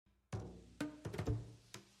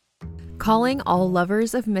Calling all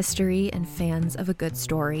lovers of mystery and fans of a good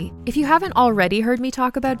story. If you haven't already heard me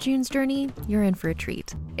talk about June's Journey, you're in for a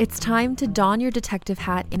treat. It's time to don your detective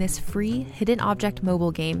hat in this free hidden object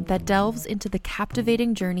mobile game that delves into the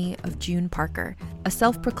captivating journey of June Parker, a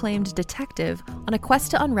self-proclaimed detective on a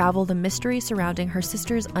quest to unravel the mystery surrounding her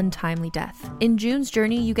sister's untimely death. In June's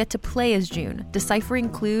Journey, you get to play as June, deciphering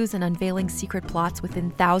clues and unveiling secret plots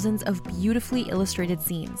within thousands of beautifully illustrated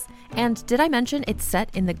scenes. And did I mention it's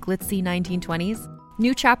set in the glitzy 1920s?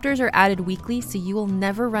 New chapters are added weekly, so you will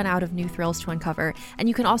never run out of new thrills to uncover, and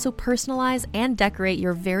you can also personalize and decorate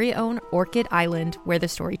your very own Orchid Island where the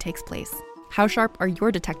story takes place. How sharp are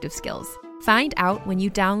your detective skills? Find out when you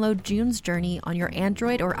download June's Journey on your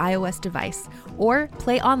Android or iOS device, or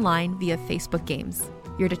play online via Facebook Games.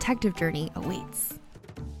 Your detective journey awaits.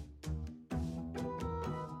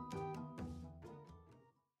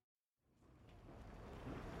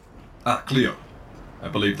 Cleo. I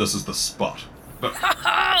believe this is the spot. But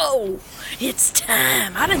Oh, it's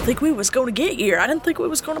time. I didn't think we was going to get here. I didn't think we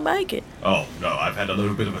was going to make it. oh no, I've had a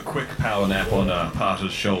little bit of a quick power nap on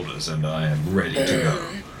Parter's shoulders, and I am ready to go.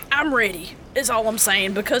 I'm ready, is all I'm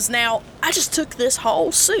saying, because now I just took this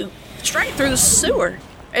whole suit straight through the sewer.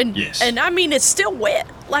 And, Yes. and I mean, it's still wet.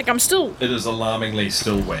 Like, I'm still... It is alarmingly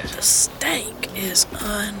still wet. The stank is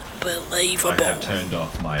unbelievable. I have turned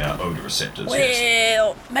off my odor receptors. Yes.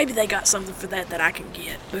 Well, maybe they got something for that I can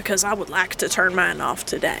get, because I would like to turn mine off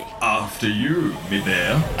today. After you, me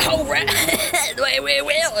there. All right. Well,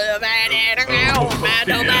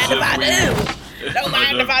 don't mind if I do. Don't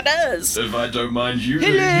mind if I does. If I don't mind you,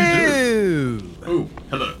 Hello! then you do. Oh,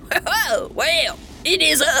 hello. Oh, well, it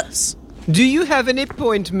is us. Do you have an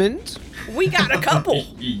appointment? We got a couple.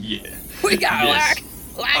 Yeah. We got Yes.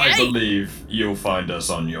 like I 8. believe you'll find us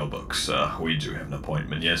on your books. We do have an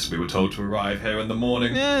appointment. Yes, we were told to arrive here in the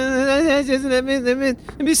morning.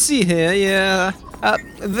 Let me see here. Yeah.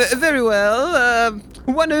 Very well.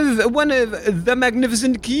 One of the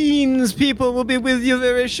magnificent Keen's people will be with you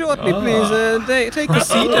very shortly. Please take a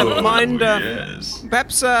seat. Oh, Mind. yes.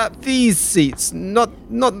 Perhaps these seats, not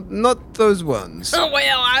those ones. Oh,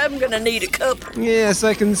 well, I'm gonna need a couple. Yes,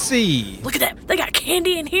 I can see. Look at that. They got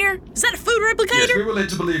candy in here. Is that a food replicator? Yes, we were led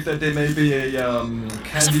to believe that there may be a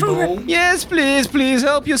candy food bowl. Yes, please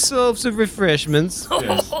help yourselves to refreshments.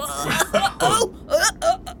 Yes.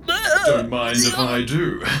 Don't mind if I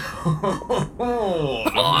do.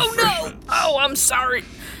 Oh, no. Oh, I'm sorry.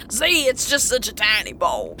 See, it's just such a tiny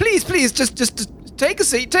bowl. Please, just take a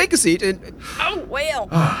seat, and Oh, well.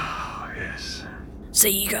 Ah, yes.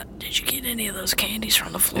 See, did you get any of those candies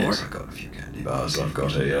from the floor? Yes, I've got a few candy bars. I've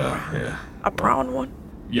got a A prawn one?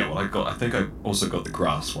 Yeah, well, I think I also got the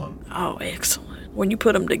grass one. Oh, excellent. When you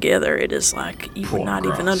put them together, it is like you Prawn would not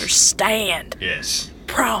even grass. understand. Yes.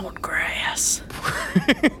 Prawn grass.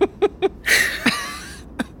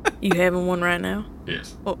 You having one right now?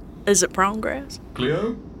 Yes. Oh, is it prawn grass?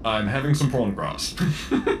 Cleo, I'm having some prawn grass.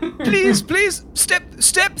 please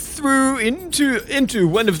step through into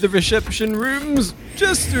one of the reception rooms,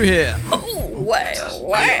 just through here. Oh, wow.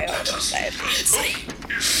 Let me see.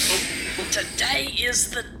 Today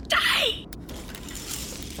is the day.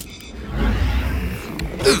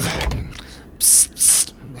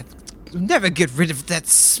 Psst. Never get rid of that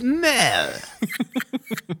smell.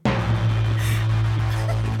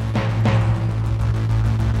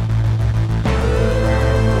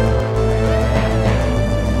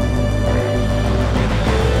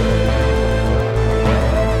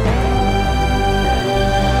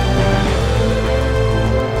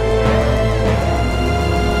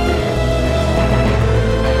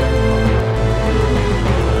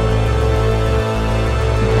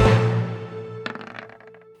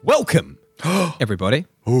 Welcome, everybody,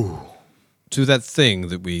 to that thing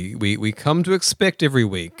that we come to expect every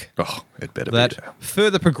week. Oh, it better That be so.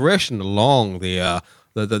 further progression along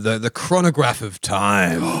the chronograph of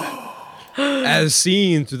time, as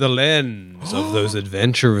seen through the lens of those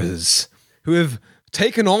adventurers who have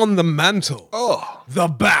taken on the mantle. The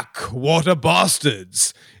backwater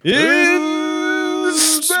bastards in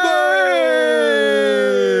space.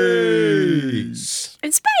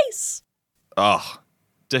 In space. Oh,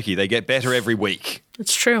 Dickie, they get better every week.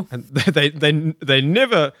 It's true. And they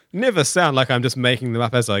never sound like I'm just making them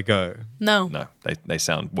up as I go. No. No, they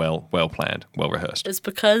sound well planned, well rehearsed. It's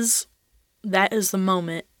because that is the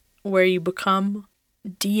moment where you become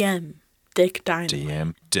DM Dick Dynamite.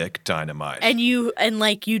 DM Dick Dynamite. And you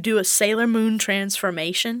do a Sailor Moon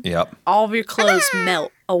transformation. Yep. All of your clothes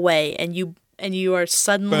melt away, and you are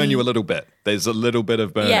suddenly Burn you a little bit. There's a little bit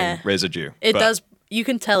of burning Yeah. residue. It but does. You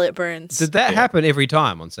can tell it burns. Did that happen every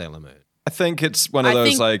time on Sailor Moon? I think it's one of I those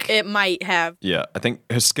think like it might have. yeah. I think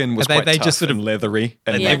her skin was They- quite they tough just sort of- and leathery.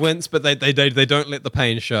 And Yeah. They wince, but they don't let the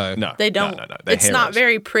pain show. no, They don't. No. Their It's hair not is.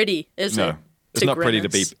 very pretty, is it? No, it's to not pretty to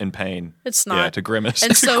be grimace? in pain. It's Yeah, not. to grimace.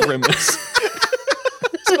 And so- to grimace.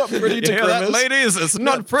 It's not pretty to You hear that, grimace. ladies? It's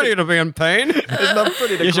not pretty to be in pain. It's not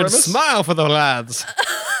pretty to You should grimace. smile for the lads.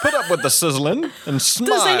 Put up with the sizzling and smile.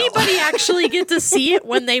 Does anybody actually get to see it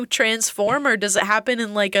when they transform, or does it happen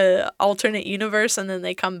in like a alternate universe and then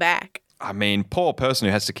they come back? I mean, poor person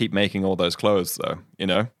who has to keep making all those clothes, though. You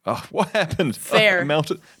know, oh, what happened? Fair. Oh,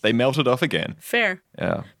 they melted off again. Fair.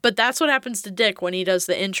 Yeah. But that's what happens to Dick when he does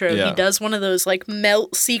the intro. Yeah. He does one of those like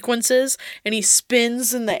melt sequences and he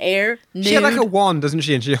spins in the air. Nude. She had like a wand, doesn't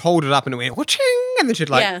she? And she'd hold it up and it went wha-ching, and then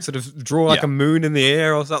she'd like Yeah. sort of draw like Yeah. a moon in the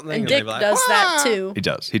air or something. and they'd Dick be like, does that "Ah, too. He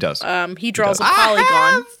does. He does. He draws a I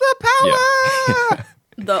polygon, have the power.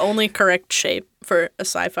 the only correct shape for a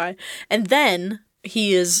sci-fi. And then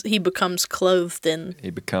he becomes clothed in.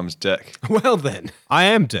 He becomes Dick. Well then, I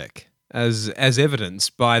am Dick, as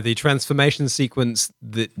evidenced by the transformation sequence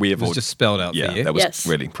that We have was all- just spelled out Yeah, for you. that was Yes.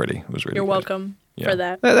 really pretty. It was really You're good. welcome Yeah. for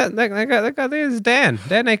that. That guy there is Dan.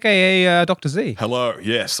 Dan, aka Dr. Z. Hello.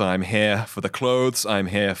 Yes, I'm here for the clothes. I'm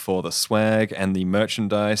here for the swag and the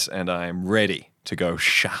merchandise, and I'm ready to go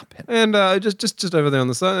shopping. And just over there on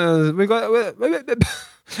the side, we got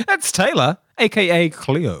that's Taylor, aka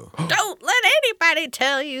Cleo. Don't let anybody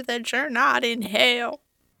tell you that you're not in hell.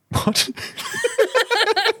 What?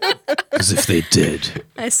 As if they did.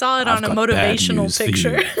 I saw it on a motivational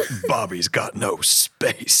picture. Bobby's got no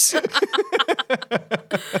space.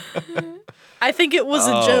 I think it was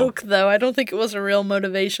Oh. a joke, though. I don't think it was a real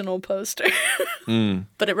motivational poster. Mm.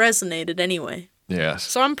 But it resonated anyway. Yes.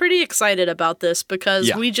 So I'm pretty excited about this because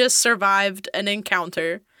Yeah. we just survived an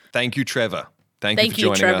encounter. Thank you, Trevor. Thank Thank you you,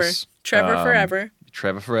 for joining Trevor. us. Trevor forever.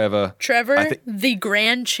 Trevor forever. Trevor, I thi- the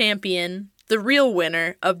grand champion, the real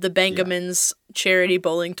winner of the Benjamin's charity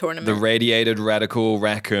bowling tournament. The radiated radical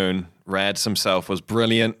raccoon, Rads himself, was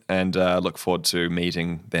brilliant, and look forward to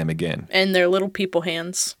meeting them again. and their little people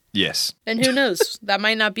hands. Yes. And who knows? That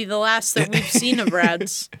might not be the last that we've seen of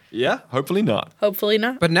Rads. Yeah, hopefully not. Hopefully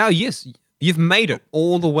not. But now, yes, you've made it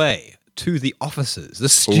all the way to the offices, the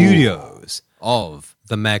studios of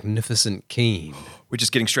the magnificent Keen. We're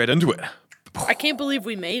just getting straight into it. I can't believe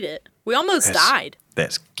we made it. We almost died.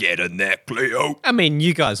 Let's get in there, Cleo. I mean,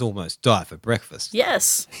 you guys almost die for breakfast.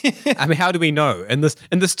 Yes. I mean, how do we know? In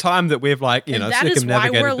this time that we've like And that is why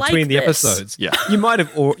circumnavigated we're between like the this. episodes, Yeah. you might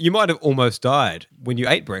have almost died when you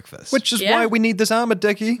ate breakfast. Which is Yeah. why we need this armor,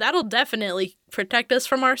 Dickie. That'll definitely protect us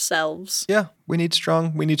from ourselves. Yeah, we need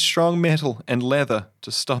strong metal and leather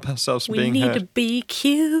to stop ourselves from We being need hurt. to be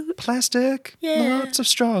cute. Plastic. Yeah. Lots of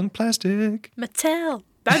strong plastic. Mattel.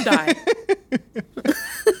 Bandai.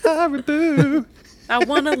 Haribo. I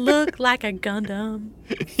want to look like a Gundam.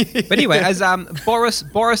 But anyway, as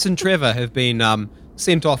Boris and Trevor have been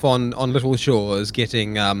sent off on little shores,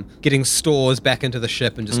 getting stores back into the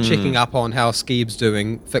ship and just checking up on how Skeeb's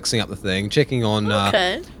doing, fixing up the thing, checking on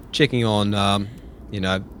Okay.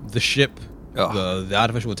 the ship, Oh. the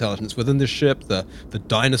artificial intelligence within the ship, the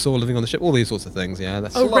dinosaur living on the ship, all these sorts of things. Yeah,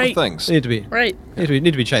 that's Oh, A lot right. of things. need to be Right.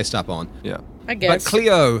 need to be chased up on. Yeah. I guess. But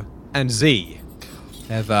Cleo and Z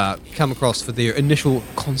have come across for their initial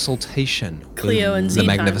consultation. Cleo with and the Z time.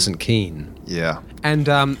 magnificent Keen. Yeah. And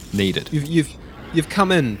Needed. you've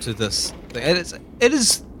come into this. It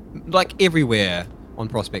is like everywhere on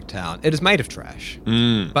Prospect Town. It is made of trash,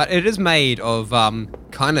 but it is made of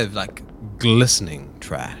kind of like glistening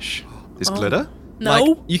trash. Is glitter? no.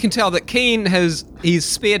 Like, you can tell that Keen he's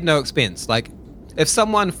spared no expense. Like, if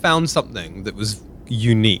someone found something that was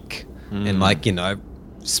unique and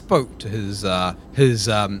spoke to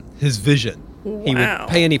his vision, he Wow. would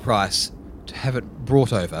pay any price to have it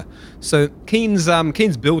brought over. So Keen's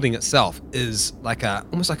building itself is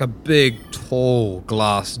almost like a big tall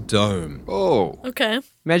glass dome. Oh. Okay.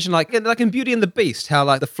 Imagine like in Beauty and the Beast, how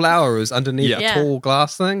like the flower is underneath Yeah. a Yeah. tall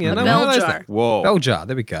glass thing. You A know, bell one of those jar. things. Whoa. Bell jar.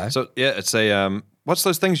 There we go. So yeah, it's a what's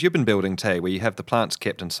those things you've been building, Tay, where you have the plants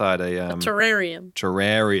kept inside a Terrarium.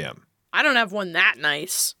 terrarium? I don't have one that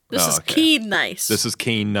nice. This Oh, is okay. keen nice. This is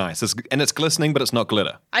Keen nice. And it's glistening, but it's not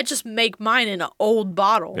glitter. I just make mine in an old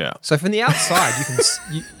bottle. Yeah. So from the outside, you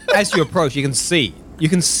can, as you approach, you can see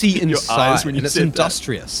inside, eyes when you and it's said that.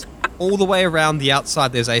 industrious. All the way around the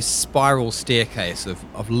outside, there's a spiral staircase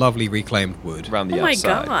of lovely reclaimed wood, Around the Oh my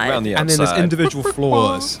outside. God. Around the and outside. then there's individual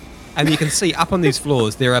floors, and you can see up on these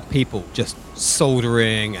floors there are people just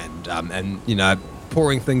soldering and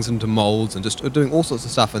pouring things into molds and just doing all sorts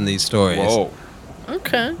of stuff in these stories. Whoa.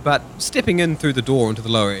 Okay. But stepping in through the door into the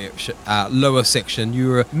lower section, you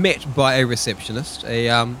were met by a receptionist, a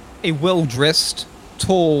a well-dressed,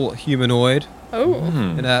 tall humanoid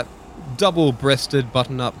in a double-breasted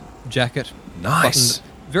button-up jacket. Nice. Buttoned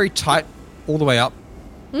very tight all the way up.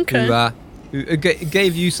 Okay. Who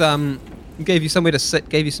gave you somewhere to sit,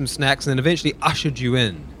 gave you some snacks, and then eventually ushered you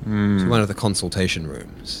in to one of the consultation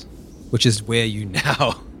rooms, which is where you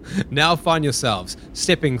now find yourselves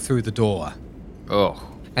stepping through the door. Oh.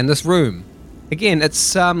 And this room, again,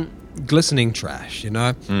 it's glistening trash, you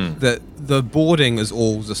know? The boarding is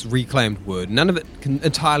all just reclaimed wood. None of it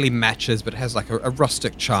entirely matches, but it has like a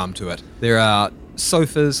rustic charm to it. There are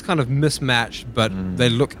sofas, kind of mismatched, but they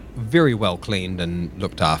look very well cleaned and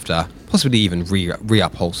looked after, possibly even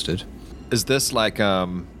reupholstered. Is this like, I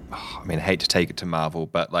mean, I hate to take it to Marvel,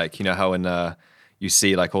 but like, you know how in you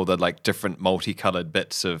see like all the like different multicolored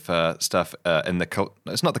bits of stuff in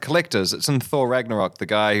it's not the collectors, it's in Thor Ragnarok, the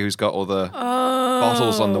guy who's got all the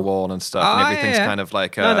bottles on the wall and stuff, and everything's kind of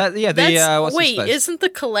like That's, what's wait, his face? isn't the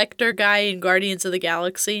collector guy in Guardians of the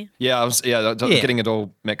Galaxy? I'm getting it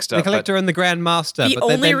all mixed up. The collector and the Grand Master. The but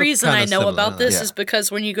they only look reason I kinda know similar, about don't they? this is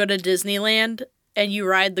because when you go to Disneyland and you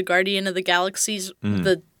ride the Guardian of the Galaxy's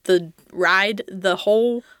the ride, the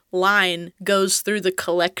whole line goes through the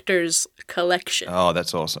collector's collection. Oh,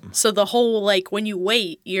 that's awesome. So the whole, like, when you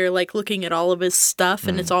wait, you're, like, looking at all of his stuff,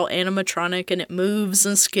 and it's all animatronic, and it moves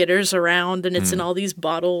and skitters around, and it's in all these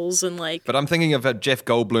bottles, and, like... But I'm thinking of Jeff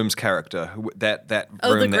Goldblum's character, that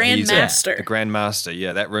Oh, room the that he's Grandmaster. the Grandmaster,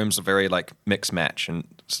 yeah, that room's a very, like, mix match, and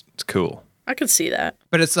it's cool. I could see that.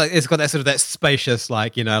 But it's like it's got that sort of that spacious,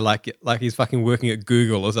 like, you know, like he's fucking working at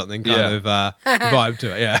Google or something kind of vibe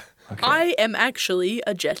to it. Yeah. Okay. I am actually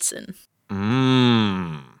a Jetson.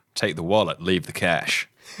 Take the wallet, leave the cash.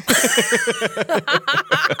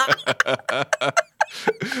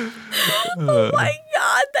 Oh my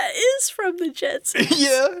god, that is from the Jetsons.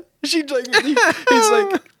 Yeah, he's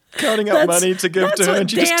like counting up money to give to her, and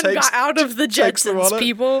she Dan just takes got out of the takes the Jetsons, wallet.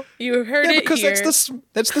 people. You heard it because here.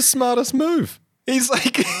 that's the smartest move. He's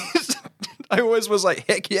like, I always was like,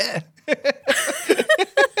 heck yeah.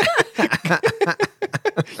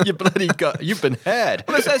 You've been had.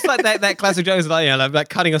 Well, it's like that classic joke, like, you know, like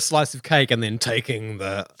cutting a slice of cake and then taking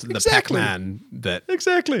the Exactly. Pac-Man bit.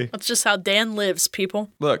 Exactly. That's just how Dan lives, people.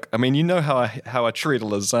 Look, I mean, you know how I treat a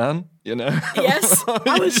lasagna, you know? Yes,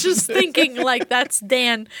 I was just thinking, like, that's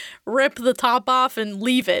Dan. Rip the top off and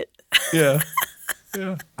leave it. Yeah.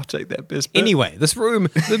 Yeah. I'll take that best bit. Anyway, this room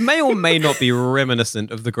that may or may not be reminiscent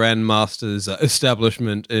of the Grandmaster's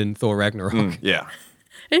establishment in Thor Ragnarok. Yeah.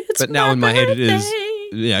 It's But now in my head it is,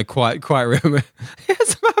 birthday. quite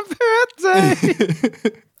it's my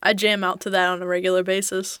birthday. I jam out to that on a regular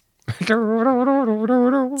basis.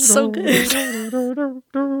 So good.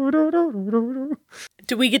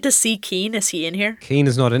 Do we get to see Keen? Is he in here? Keen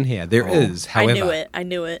is not in here. There is, however, I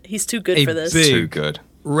knew it. He's too good a for this. big- Too good.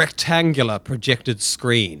 rectangular projected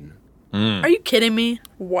screen. Are you kidding me?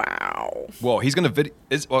 Wow. Whoa, he's going to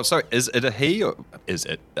is it a he or is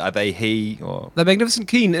it? Are they he or? The Magnificent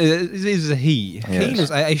Keen is a he. Keen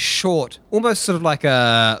is a short, almost sort of like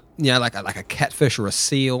a like a catfish or a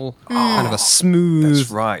seal, kind of a smooth,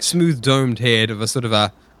 That's right. smooth domed head of a sort of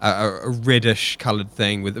a reddish coloured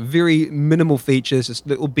thing with very minimal features, just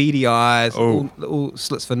little beady eyes, little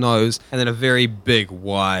slits for nose, and then a very big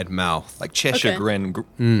wide mouth. Like Cheshire Okay.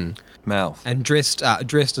 Grin mouth. And dressed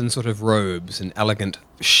in sort of robes and elegant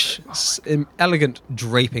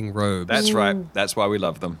draping robes. That's right. That's why we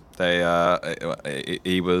love them. They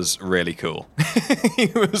he was really cool. He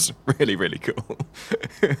was really, really cool.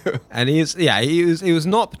 And he was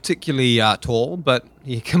not particularly tall, but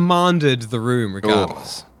he commanded the room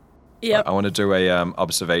regardless. Yep. I want to do a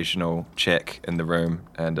observational check in the room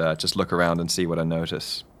and just look around and see what I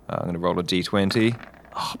notice. I'm going to roll a d20.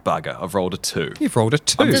 Oh, bugger. I've rolled a 2. You've rolled a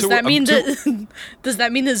 2. Does that mean I'm that does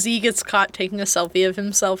that mean that Z gets caught taking a selfie of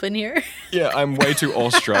himself in here? Yeah, I'm way too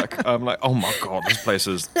awestruck. I'm like, oh my god, this place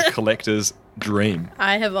is the collector's dream.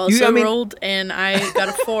 I have also I mean- rolled and I got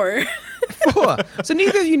a 4. 4. So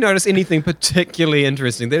neither of you notice anything particularly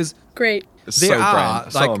interesting. There's Great. It's There so are,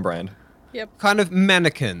 brand, like- so on brand. Yep. kind of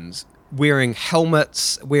mannequins wearing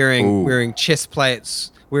helmets, wearing chest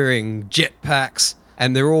plates, wearing jetpacks,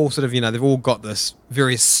 and they're all sort of, they've all got this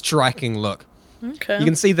very striking look. Okay. You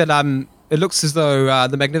can see that it looks as though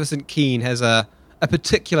the Magnificent Keen has a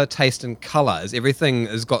particular taste in colours. Everything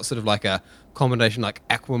has got sort of like a combination like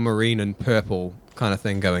aquamarine and purple kind of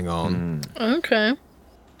thing going on. Okay.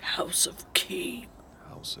 House of Keen.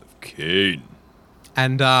 House of Keen.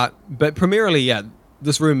 And but primarily,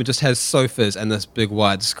 this room just has sofas and this big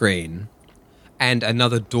wide screen, and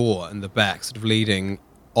another door in the back, sort of leading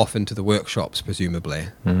off into the workshops, presumably.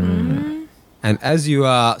 And as you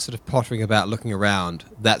are sort of pottering about, looking around,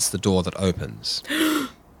 that's the door that opens.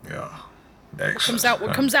 Yeah. Excellent.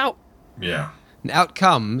 What comes out? Yeah. And out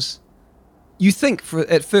comes, you think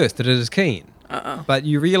at first that it is Keen. But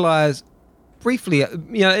you realize briefly,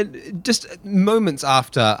 just moments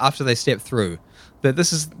after they step through, that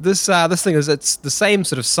this thing is, it's the same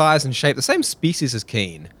sort of size and shape, the same species as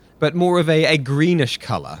Keen, but more of a greenish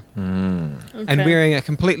color. Okay. And wearing a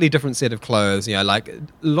completely different set of clothes, like a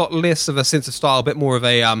lot less of a sense of style, a bit more of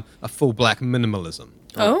a full black minimalism.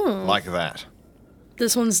 Oh. Like that.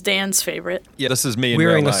 This one's Dan's favorite. Yeah, this is me in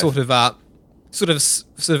Wearing real a life. sort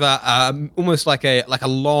of almost like a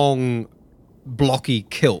long blocky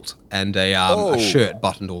kilt and a shirt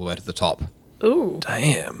buttoned all the way to the top. Ooh.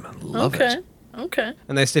 Damn, love it. Okay.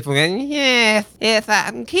 And they step forward and yes,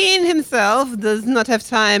 Keen himself does not have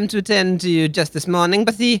time to attend to you just this morning,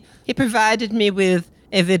 but he provided me with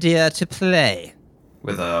a video to play.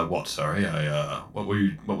 With what? Sorry, what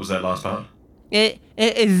was that last part? A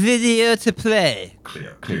video to play.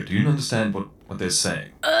 Cleo. Do you understand what they're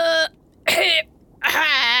saying?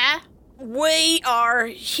 We are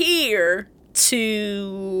here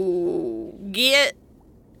to get,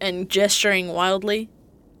 and gesturing wildly,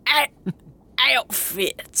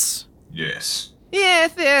 outfits. Yes.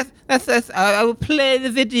 Yes. I will play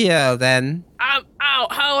the video then.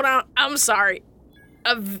 Hold on. I'm sorry.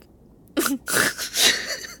 An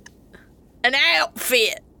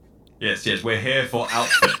outfit. Yes, we're here for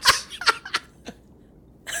outfits.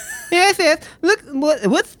 Yes. Look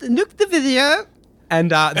the video.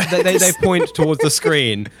 And they point towards the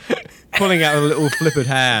screen, pulling out a little flippered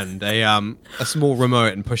hand, a small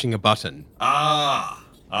remote, and pushing a button. A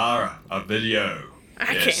video.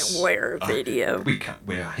 I can't wear a video.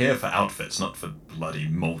 We're here for outfits, not for bloody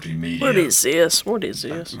multimedia. What is this? We're going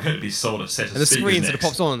to be sold a set of And the speakers screen sort of next.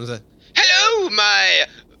 pops on and says, Hello,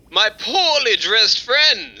 my poorly dressed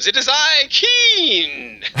friends. It is I,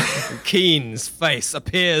 Keen. Keen's face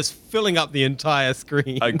appears, filling up the entire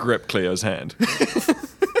screen. I grip Cleo's hand.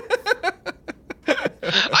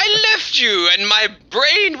 I left you, and my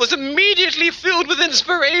brain was immediately filled with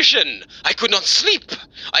inspiration. I could not sleep.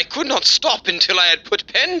 I could not stop until I had put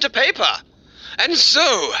pen to paper. And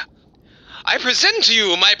so, I present to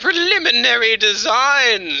you my preliminary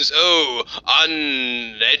designs,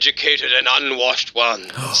 uneducated and unwashed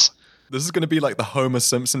ones. This is going to be like the Homer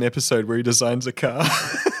Simpson episode where he designs a car.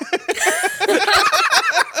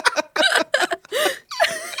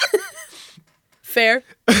 Fair.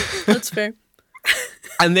 That's fair.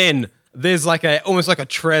 And then there's almost like a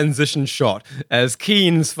transition shot as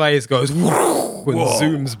Keen's face goes and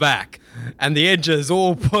zooms back, and the edges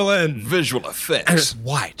all pull in. Visual And effects. it's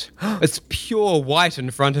white. It's pure white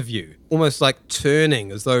in front of you, almost like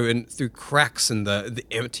turning as though through cracks in the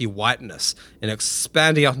empty whiteness, and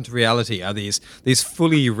expanding out into reality are these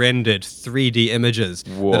fully rendered 3D images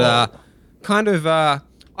that are kind of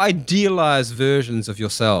idealized versions of We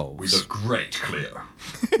yourselves. look great, Cleo.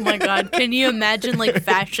 Oh my god. Can you imagine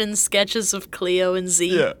fashion sketches of Cleo and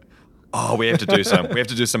Z? Yeah. Oh, we have to do some. We have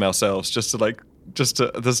to do some ourselves just to this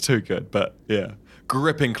is too good, but yeah.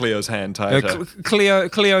 Gripping Cleo's hand tighter.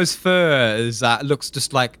 Cleo's fur looks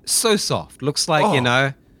just so soft. Looks like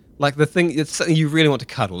like the thing. It's something you really want to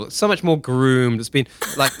cuddle. It's so much more groomed. It's been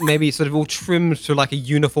maybe sort of all trimmed to a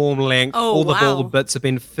uniform length. Oh, all the wow. bald bits have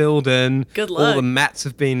been filled in. Good All luck. the mats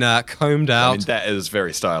have been combed out. I mean, that is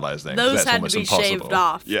very stylized then. 'cause Those that's had to almost be impossible. shaved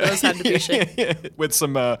off. Yeah. Those had to be shaved. With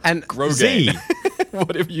some And Rogaine. Z.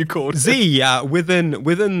 Whatever you called it. Z, within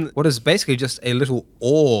what is basically just a little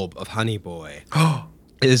orb of Honey Boy,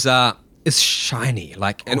 is shiny,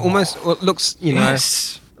 and almost looks,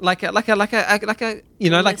 Yes. like the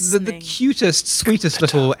Glistening. cutest, sweetest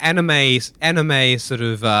little anime sort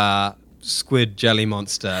of squid jelly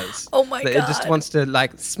monsters. Oh my It just God. wants to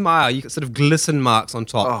smile. You get sort of glisten marks on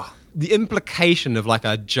top. The implication of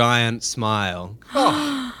a giant smile.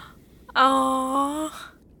 Aww.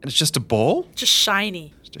 And it's just a ball? Just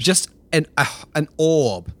shiny. Just an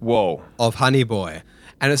orb Whoa. of Honey Boy.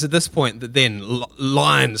 And it's at this point that then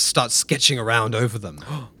lines start sketching around over them.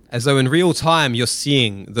 As though in real time you're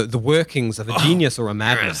seeing the workings of a genius or a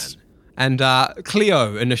madman. yes. And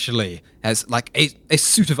Cleo initially has a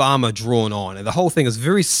suit of armor drawn on, and the whole thing is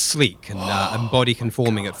very sleek and body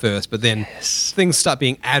conforming at first, but then things start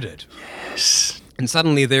being added. And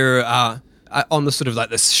suddenly they're on the sort of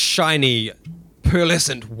this shiny,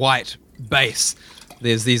 pearlescent white base.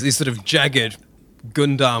 There's these sort of jagged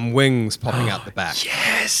Gundam wings popping out the back.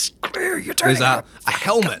 Yes, Claire, you're turning There's a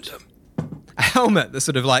helmet. A helmet that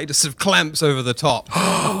just sort of clamps over the top.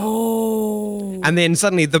 And then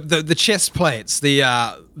suddenly the chest plates, the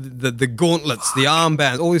gauntlets, the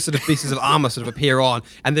armbands, all these sort of pieces of armor sort of appear on,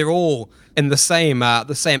 and they're all in the same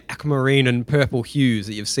aquamarine and purple hues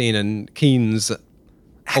that you've seen in Keen's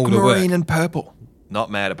older work. Aquamarine and purple. Not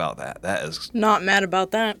mad about that. That is... Not mad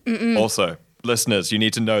about that. Mm-mm. Also, listeners, you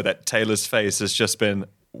need to know that Taylor's face has just been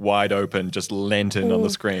wide open, just lantern on the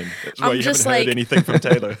screen. That's why you haven't heard anything from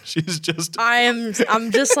Taylor. She's just... I'm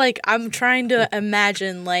just like, I'm trying to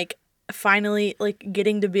imagine, like, finally, like,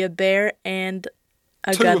 getting to be a bear and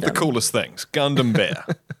a Two Gundam. of the coolest things. Gundam Bear.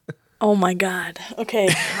 Oh my god. Okay,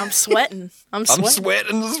 I'm sweating. I'm I'm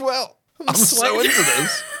sweating as well. I'm so sweating. into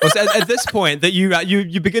this. Well, so at this point, that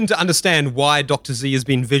you begin to understand why Dr. Z has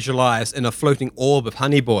been visualized in a floating orb of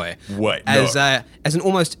Honey Boy. Wait, as no. As an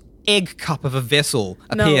almost egg cup of a vessel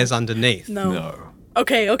appears underneath. No. No.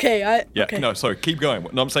 Okay. Yeah, okay. no, sorry, keep going.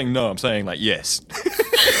 No, I'm saying no, I'm saying like yes.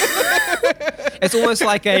 It's almost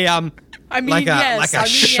like a yes.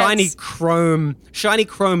 shiny yes. chrome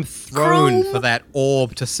throne Chrome? for that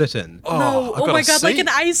orb to sit in. No. I've Oh gotta my god, like see. an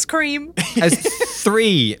ice cream. As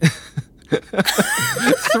three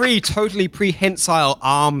totally prehensile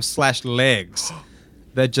arms/legs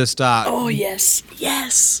that just Oh yes.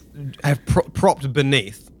 Yes. have propped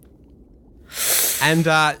beneath. And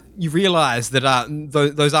you realize that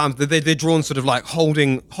those arms, they're drawn sort of like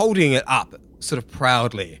holding it up sort of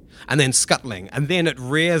proudly and then scuttling. And then it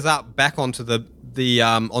rears up back onto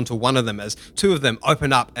onto one of them as two of them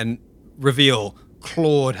open up and reveal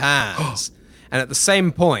clawed hands. And at the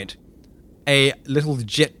same point, a little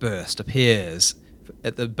jet burst appears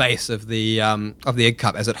at the base of the egg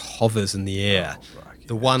cup as it hovers in the air.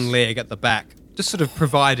 The one leg at the back, just sort of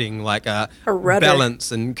providing like a rudder.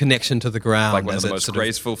 balance and connection to the ground. Like one of as the it most sort of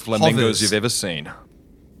graceful flamingos hovers. you've ever seen.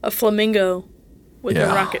 A flamingo with a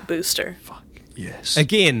Yeah. rocket booster. Yes.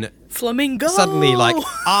 Again, Flamingo. suddenly like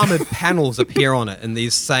armored panels appear on it in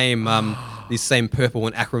these same purple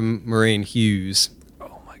and aquamarine hues.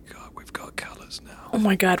 Oh my god, we've got colours now. Oh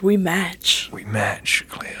my god, we match. We match,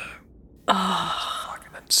 Cleo. Oh.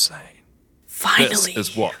 Fucking insane. Finally. This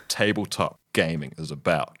is what tabletop gaming is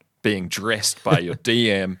about. Being dressed by your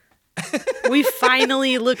DM. We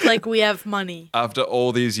finally look like we have money. After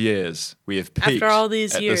all these years, we have peaked After all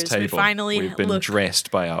these at years, this we table. finally We've been look-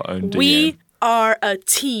 dressed by our own DM. We are a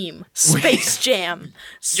team. Space Jam.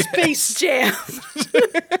 Space Jam.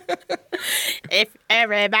 If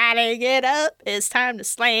everybody get up, it's time to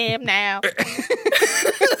slam now.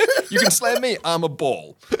 You can slam me, I'm a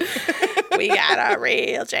ball. We got a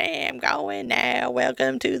real jam going now.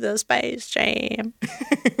 Welcome to the Space Jam.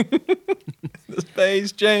 The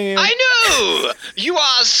Space Jam. I know! You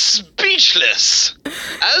are speechless!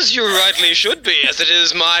 As you rightly should be, as it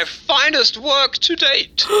is my finest work to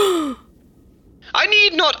date. I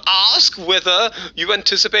need not ask whether you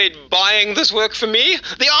anticipate buying this work from me.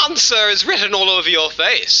 The answer is written all over your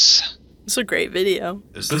face. It's a great video.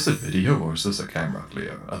 Is this a video or is this a camera,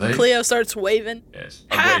 Cleo? Are they? Cleo starts waving. Yes.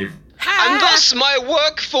 Ha! A wave. And thus my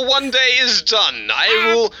work for one day is done.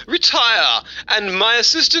 I will retire, and my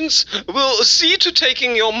assistants will see to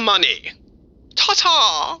taking your money.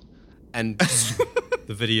 Ta-ta! And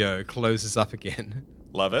the video closes up again.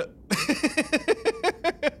 Love it.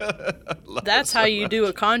 That's how you do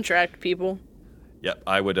a contract, people. Yep,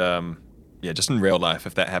 I would, just in real life,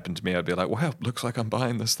 if that happened to me, I'd be like, wow, looks like I'm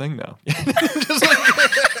buying this thing now. Just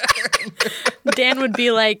like, Dan would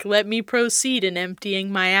be like, let me proceed in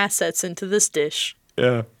emptying my assets into this dish.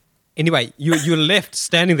 yeah. Anyway, you're left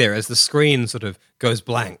standing there as the screen sort of goes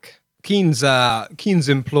blank. Keen's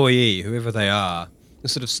employee, whoever they are,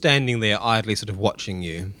 is sort of standing there idly sort of watching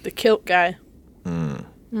you. The kilt guy.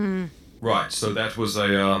 Right. So that was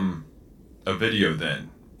a video then,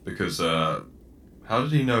 because how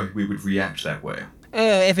did he know we would react that way?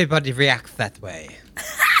 Everybody reacts that way.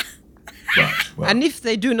 Right. Well, And if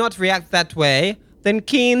they do not react that way, then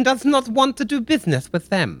Keen does not want to do business with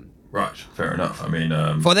them. right. Fair enough. I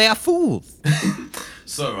mean, For they are fools.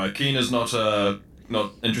 so Keen is not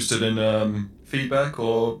interested in feedback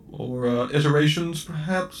or iterations,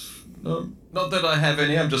 perhaps. Not that I have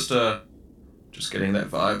any. I'm just getting that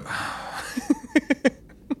vibe.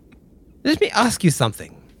 Let me ask you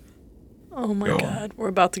something. Oh my Go on. god, we're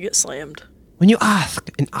about to get slammed. When you ask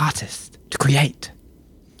an artist to create,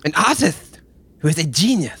 an artist who is a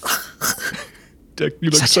genius, Dick,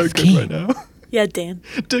 you look Such so as good Keen. right now. Yeah, Dan.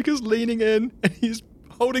 Dick is leaning in, and he's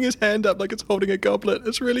holding his hand up like it's holding a goblet.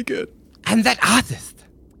 It's really good. and that artist,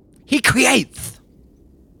 he creates.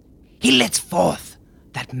 He lets forth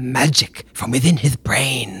that magic from within his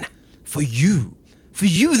brain for you,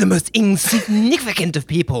 the most insignificant of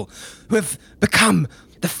people who have become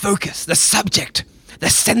the focus, the subject the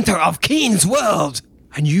center of Keen's world,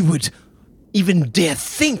 and you would even dare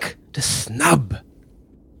think to snub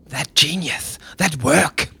that genius, that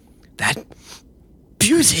work, that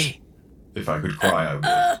beauty. If I could cry, I would.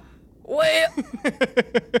 Well,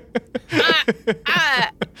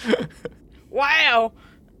 wow.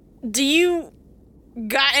 Do you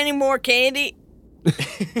got any more candy?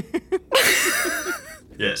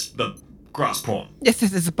 Yes, the grass pawn. Yes,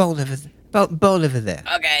 there's a bowl over there.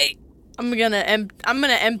 Okay. I'm gonna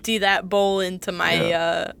empty that bowl into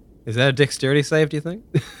my Is that a dexterity save, do you think?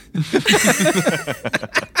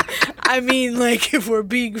 I mean, like, if we're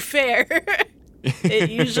being fair, it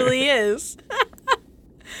usually is.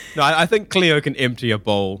 No, I think Cleo can empty a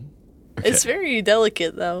bowl. It's very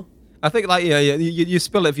delicate, though. I think, like, you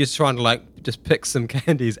spill it if you're trying to, like, just pick some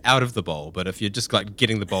candies out of the bowl, but if you're just, like,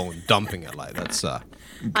 getting the bowl and dumping it, like, that's,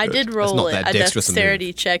 I did That's roll not a that dexterous a move.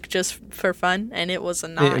 dexterity check just for fun, and it was a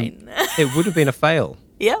 9. it would have been a fail.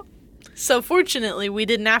 Yep. So fortunately, we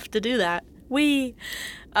didn't have to do that.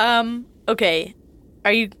 Okay.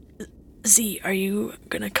 Are you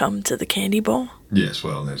gonna come to the candy bowl? Yes,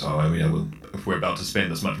 well, that's all. I mean, if we're about to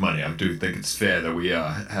spend this much money, I do think it's fair that we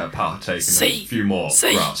have partake in a few more for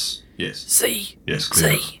us. Yes. See. Yes,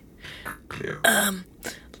 Cleo. Cleo.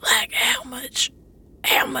 Like how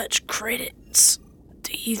much credits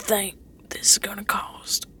do you think this is gonna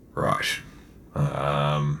cost? Right.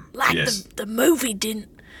 Like yes. the movie didn't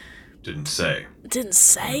say.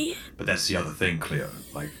 say. But that's the other thing, Cleo.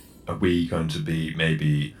 Like, are we going to be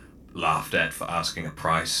maybe laughed at for asking a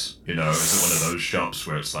price? You know, is it one of those shops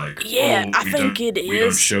where it's like, Yeah, oh, I think it we don't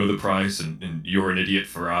is. show the price and you're an idiot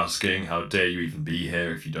for asking. How dare you even be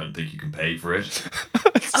here if you don't think you can pay for it?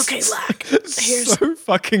 Okay, like here's So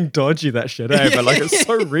fucking dodgy, that shit, but, like, it's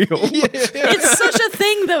so real. it's such a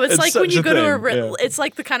thing though. It's like when such you a go to thing, it's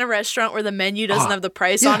like the kind of restaurant where the menu doesn't have the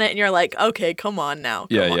price on it, and you're like, okay, come on now.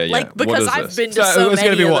 Yeah, come on. yeah, yeah. Like What because is I've this? been to So so it was many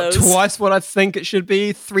going to be, of what, those. twice what I think it should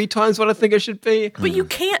be? 3 times what I think it should be? But you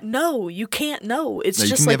can't know. You can't know. It's No, you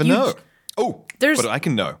just can like never know. Oh, There's- but I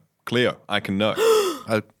can know. Cleo, I can know.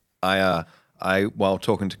 I while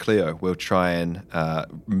talking to Cleo, will try and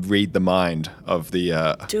read the mind of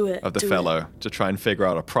the Do it, of the do fellow to try and figure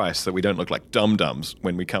out a price that we don't look like dum-dums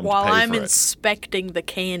when we come while to pay I'm for it. inspecting the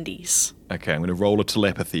candies. Okay, I'm going to roll a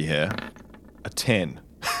telepathy here. A 10.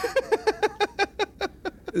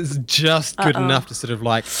 It's just good enough to sort of,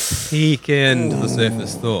 like, peek into the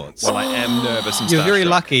surface thoughts. Well, I am nervous and You're very starstruck.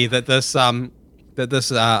 lucky that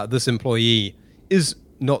this employee is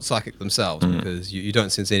not psychic themselves, because you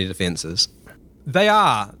don't sense any defenses. They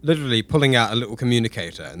are literally pulling out a little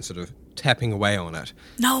communicator and sort of tapping away on it.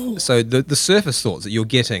 No. So the surface thoughts that you're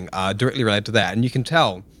getting are directly related to that, and you can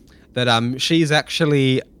tell that she's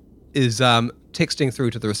actually is texting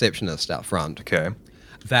through to the receptionist out front. Okay.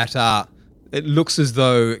 That it looks as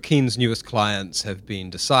though Keen's newest clients have been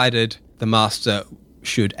decided. The master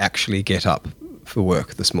should actually get up for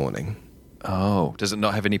work this morning. Oh, does it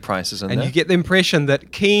not have any prices in And there? you get the impression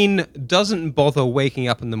that Keen doesn't bother waking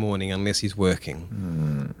up in the morning unless he's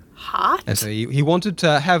working. Hot. And so he wanted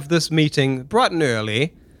to have this meeting bright and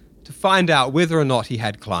early to find out whether or not he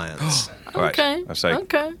had clients. All right, Okay. I say,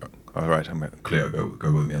 Okay. all right, Cleo,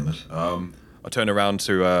 go with me on this. I'll turn around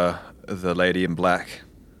to the lady in black.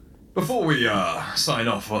 Before we sign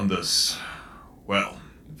off on this, well,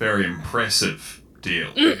 very impressive deal,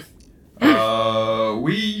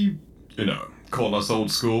 we, call us old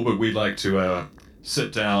school, but we'd like to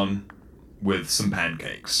sit down with some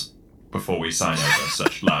pancakes before we sign over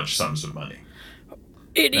such large sums of money.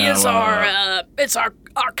 It Now, is it's our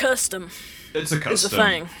custom. It's a custom.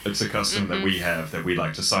 thing. It's a custom that we have, that we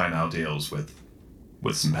like to sign our deals with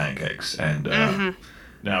some pancakes. And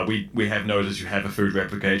now we have noticed you have a food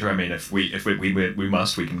replicator. I mean, if we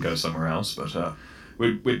must, we can go somewhere else. But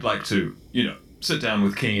we'd like to, sit down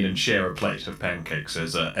with Keen and share a plate of pancakes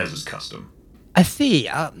as is custom. I see.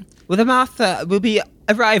 Well, the master will be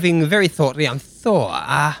arriving very shortly on Thor.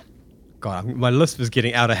 God, my lisp is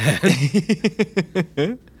getting out of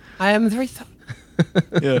hand. I am very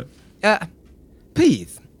Yeah.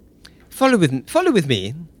 please, follow with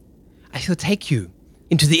me. I shall take you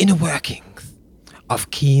into the inner workings of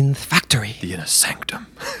Keen's factory. The inner sanctum.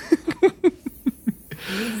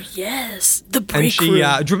 Yes, the break And she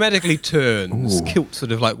room. dramatically turns, kilt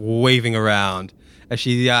sort of like waving around as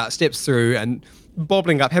she steps through and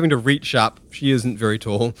bobbling up, having to reach up. She isn't very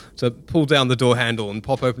tall, so pull down the door handle and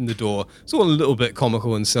pop open the door. It's all a little bit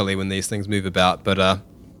comical and silly when these things move about, but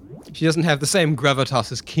she doesn't have the same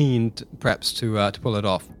gravitas as Keen, perhaps, to pull it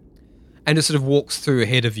off. And just sort of walks through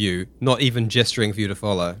ahead of you, not even gesturing for you to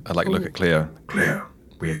follow. I'd like to look at Cleo. Cleo,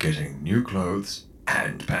 we are getting new clothes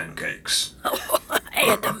and pancakes.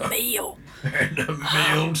 And a meal. And a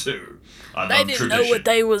meal too. I They love didn't tradition. know what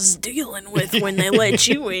they was dealing with when they let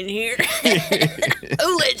you in here.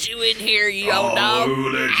 Who let you in here, you old dog?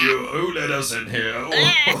 Who let us in here?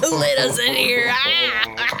 Who let us in here?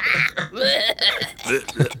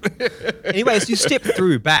 Anyways, you step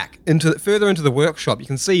through back further into the workshop. You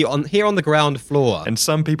can see on the ground floor. And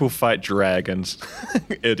some people fight dragons.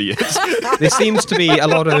 Idiots. There seems to be a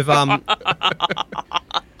lot of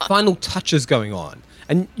final touches going on,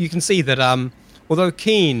 and you can see that although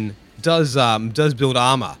Keen does build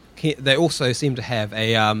armor, they also seem to have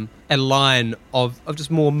a line of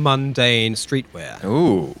just more mundane streetwear.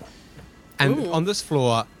 Ooh. And on this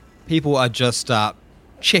floor, people are just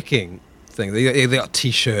checking things. They got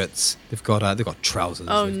t-shirts. They've got trousers.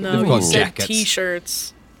 Oh they've no, got you said jackets.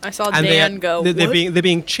 t-shirts. I saw And Dan go. they're "What?"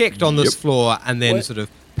 being checked on this floor and then What? sort of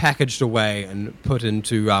packaged away and put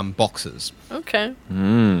into boxes. Okay.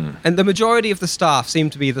 And the majority of the staff seem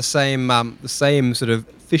to be the same sort of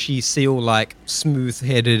fishy seal-like,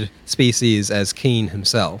 smooth-headed species as Keen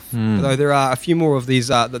himself. Though there are a few more of these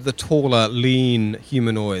the taller, lean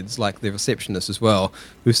humanoids, like the receptionist as well,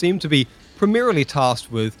 who seem to be primarily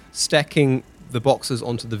tasked with stacking the boxes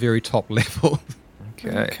onto the very top level.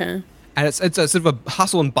 Okay. And it's a sort of a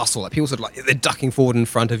hustle and bustle. Like people sort of like they're ducking forward in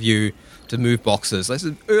front of you to move boxes. Like,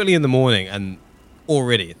 it's early in the morning, and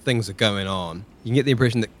already things are going on. You can get the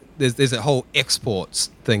impression that there's a whole exports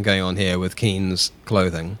thing going on here with Keen's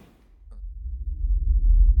clothing.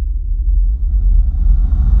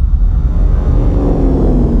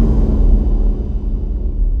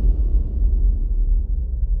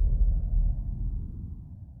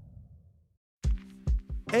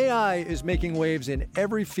 AI is making waves in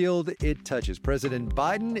every field it touches. President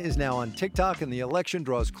Biden is now on TikTok, and the election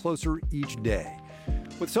draws closer each day.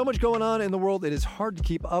 With so much going on in the world, it is hard to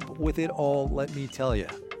keep up with it all, let me tell you.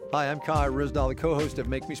 Hi, I'm Kai Rizdal, the co-host of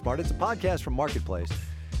Make Me Smart. It's a podcast from Marketplace.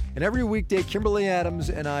 And every weekday, Kimberly Adams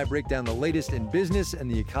and I break down the latest in business and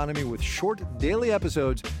the economy with short daily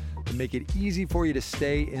episodes to make it easy for you to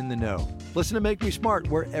stay in the know. Listen to Make Me Smart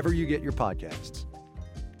wherever you get your podcasts.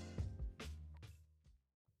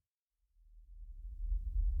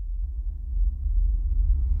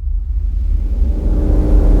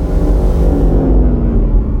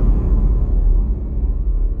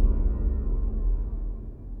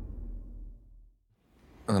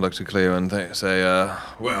 I look to Cleo and say,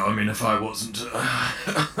 Well, I mean, if I wasn't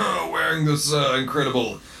wearing this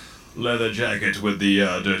incredible leather jacket with the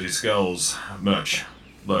Dirty Skulls merch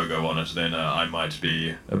logo on it, then I might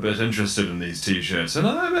be a bit interested in these t-shirts.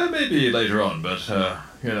 And maybe later on, but,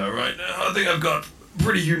 right now I think I've got a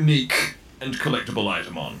pretty unique and collectible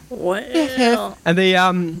item on. Well, And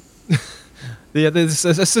the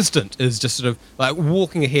assistant is just sort of like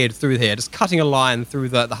walking ahead through here, just cutting a line through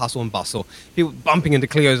the hustle and bustle. People bumping into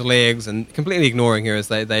Cleo's legs and completely ignoring her as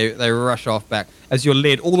they rush off back as you're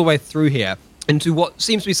led all the way through here into what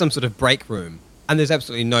seems to be some sort of break room. And there's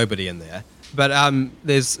absolutely nobody in there. But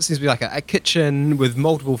there seems to be like a kitchen with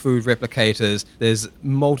multiple food replicators. There's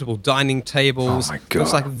multiple dining tables. Oh my God.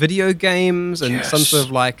 Looks like video games and some Yes. sort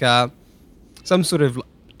of like some sort of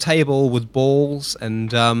table with balls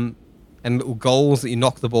and little goals that you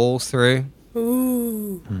knock the balls through.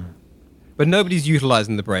 ooh. But nobody's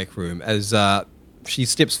utilizing the break room as she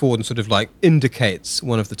steps forward and sort of like indicates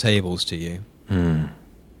one of the tables to you.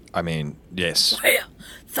 I mean, yes. Well,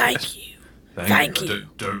 thank you. Thank you.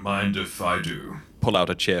 Don't mind if I do. Pull out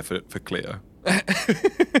a chair for Cleo.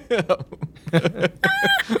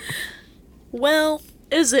 Well,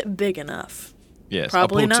 is it big enough? Yes.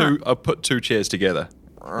 Probably not. I'll put two chairs together.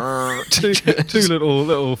 Two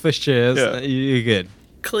little fish chairs. Yeah. You're good.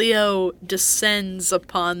 Cleo descends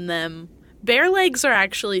upon them. Bear legs are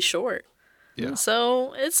actually short. Yeah.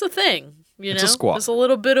 So it's a thing, you It's know? a squat. There's a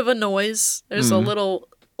little bit of a noise. There's a little,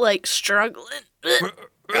 like, struggling.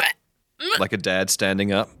 Like a dad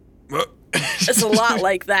standing up. It's a lot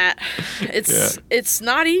like that. It's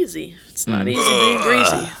not easy. It's not easy being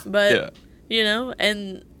greasy. But, Yeah. you know,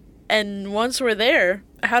 and once we're there,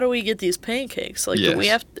 how do we get these pancakes? Like, do we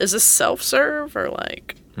Yes. is this self-serve or,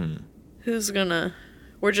 like, who's gonna...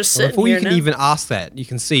 We're just Well, sitting before here you can now. even ask that, you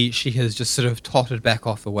can see she has just sort of tottered back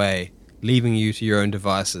off the way, leaving you to your own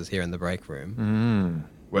devices here in the break room.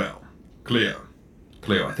 Well, Cleo,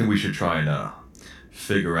 I think we should try and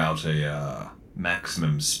figure out a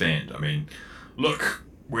maximum spend. I mean, look,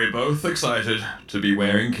 we're both excited to be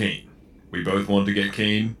wearing Keen. We both want to get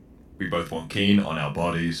Keen. We both want Keen on our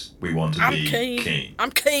bodies. We want to I'm be keen. Keen.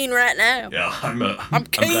 I'm keen right now. Yeah, I'm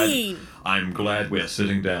keen. I'm glad we're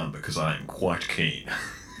sitting down because I am quite keen.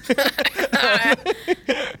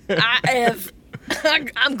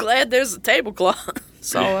 I'm glad there's a tablecloth.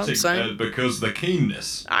 That's all I'm saying. Because the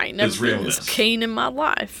keenness I ain't never is been realness. as keen in my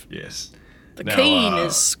life. Yes. The Now, keen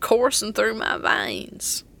is coursing through my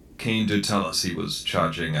veins. Keen did tell us he was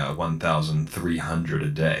charging 1,300 a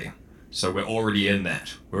day. So we're already in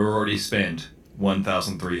that. We're already spent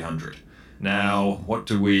 1,300. Now, what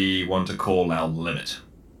do we want to call our limit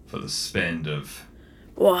for the spend of...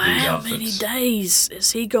 Well, These how many outfits. days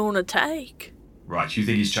is he gonna take? Right, you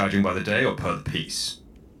think he's charging by the day or per the piece?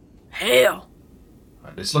 Hell,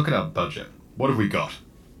 Right, let's look at our budget. What have we got?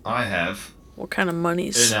 I have, what kind of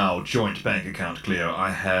money's... in our joint bank account, Cleo, I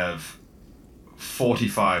have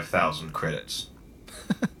 45,000 credits.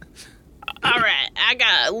 All right, I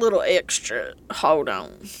got a little extra. Hold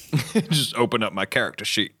on. Just open up my character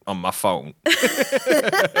sheet on my phone.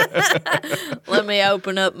 Let me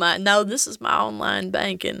open up my... No, this is my online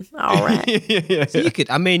banking. All right. So you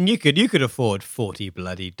could afford 40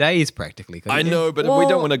 bloody days practically. couldn't I you? know, but we Well-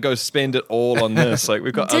 don't want to go spend it all on this. Like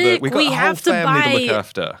we've got Dick, we've got we a whole have to family to look buy-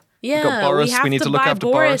 after. Yeah, we've got Boris. we have need to to look buy after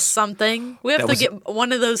Boris something. We have That to was- get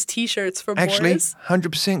one of those T-shirts for Actually, Boris.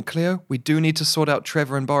 100% Cleo. We do need to sort out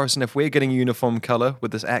Trevor and Boris, and if we're getting uniform color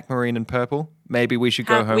with this aquamarine and purple, maybe we should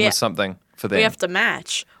go Ha- home we with ha- something for them. We have to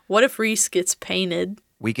match. What if Reese gets painted?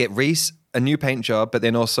 We get Reese a new paint job, but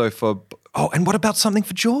then also for and what about something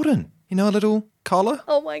for Jordan? You know, a little collar.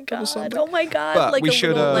 Oh my god! something. Oh my god! But like we a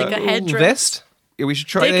should, little, like a little headdress. Vest? Yeah, we should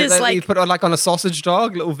try. Dick is You like- put on like on a sausage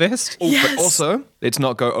dog, little vest. Yes. But also, let's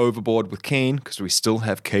not go overboard with Keen because we still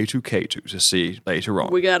have K2 to see later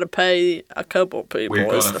on. We got to pay a couple people. We've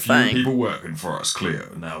is got the a few thing. people working for us,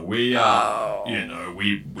 Cleo. Now, we are,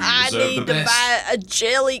 we I deserve need the to best. buy a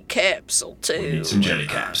jelly capsule too. We need some jelly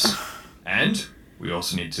caps. And we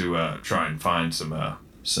also need to try and find some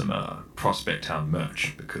Prospect Town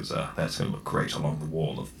merch because that's going to look great along the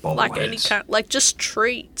wall of bobbleheads. Like any kind, like just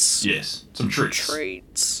treats. Yes, some treats.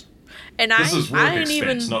 Treats. And This is work I ain't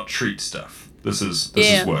expense, even. not treat stuff. This is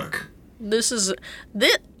Yeah. work. This.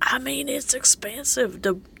 I mean, it's expensive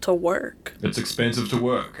to work. It's expensive to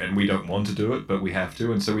work, and we don't want to do it, but we have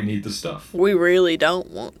to, and so we need the stuff. We really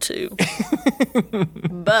don't want to.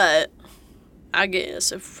 But I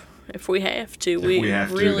guess if we have to, If we have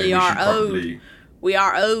to, then really we are should owed. probably, We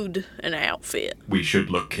are owed an outfit. we should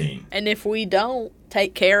look keen. And if we don't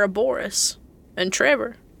take care of Boris and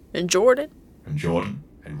Trevor and Jordan, And Jordan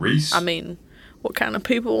and Reese. I mean, what kind of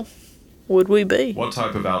people would we be? What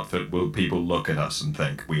type of outfit will people look at us and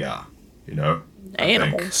think we are? You know?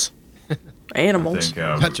 Animals. I Animals.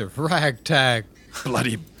 think, Bunch of ragtag.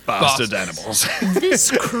 Bloody bastard animals.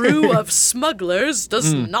 This crew of smugglers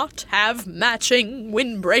does not have matching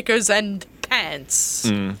windbreakers and pants.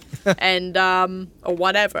 And, or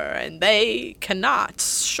whatever. And they cannot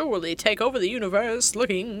surely take over the universe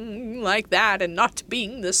looking like that and not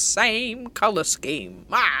being the same color scheme.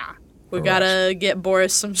 We gotta get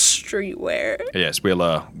Boris some streetwear Yes, we'll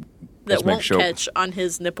that let's make won't sure catch on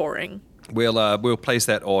his nipple ring. we'll place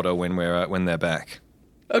that order when they're back.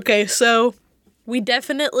 Okay, so we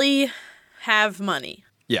definitely have money.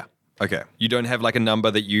 Yeah. Okay. You don't have like a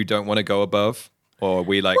number that you don't want to go above, or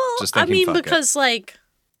we like Well, just I thinking. mean, fuck it?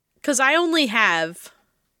 because I only have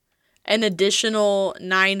an additional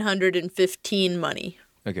 915 money.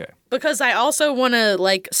 Okay. Because I also want to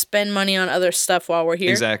like spend money on other stuff while we're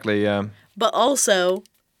here. Exactly. But also,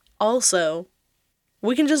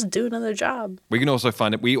 we can just do another job. We can also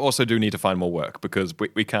find it. We also do need to find more work because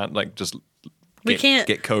we can't like just. We can't.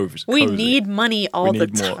 get cozy. We need money all We the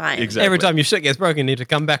need more. time. Exactly. Every time your shit gets broken, you need to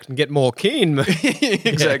come back and get more keen.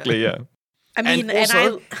 Exactly. Yeah. I mean, And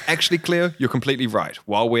also, actually, Cleo, you're completely right.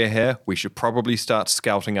 While we're here, we should probably start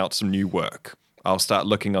scouting out some new work. I'll start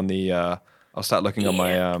looking on the. I'll start looking on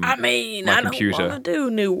my. I mean, my I don't computer. want to do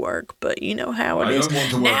new work, but you know how it I is. don't want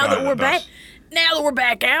to work Now that either, we're but- back, now that we're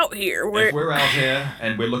back out here, if we're out here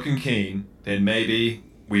and we're looking keen, then maybe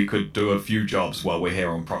we could do a few jobs while we're here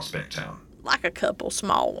on Prospect Town. like a couple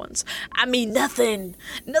small ones. I mean, nothing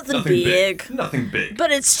Nothing big. Nothing big. But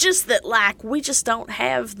it's just that, like, we just don't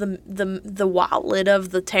have the wallet of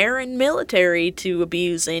the Terran military to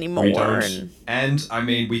abuse anymore. We don't. And And, I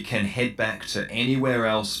mean, we can head back to anywhere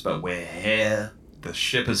else, but we're here. The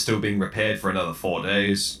ship is still being repaired for another 4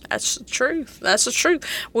 days. that's the truth. That's the truth.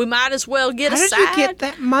 We might as well get How a did side, you get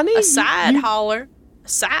that money? a side hauler, a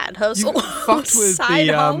side hustle, You fucked with side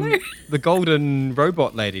hauler. the golden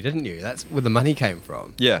robot lady, didn't you? That's where the money came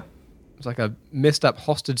from. Yeah. It's like a messed up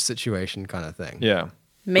hostage situation kind of thing. Yeah.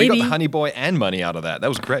 We Maybe, got the honey boy and money out of that. That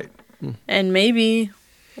was great. and maybe.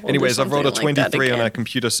 we'll do Anyways, I've rolled a something like that 23 on again. a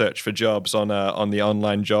computer search for jobs on the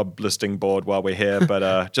online job listing board while we're here,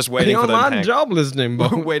 but just The waiting for them online job listening, boy.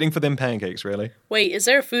 waiting for them pancakes, really. Wait, is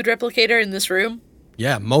there a food replicator in this room?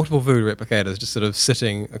 Yeah, multiple food replicators just sort of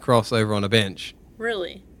sitting across over on a bench.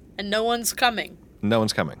 Really? And no one's coming. No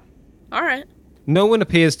one's coming. All right. No one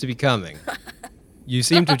appears to be coming. You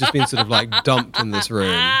seem to have just been sort of like dumped in this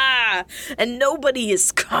room. And nobody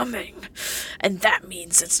is coming. And that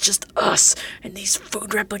means it's just us and these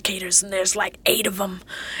food replicators, and there's like 8 of them.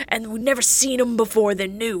 And we've never seen them before. They're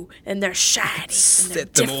new, and they're shiny, and they're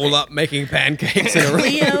Set them different. all up making pancakes in a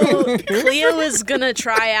room. Cleo is going to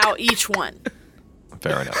try out each one.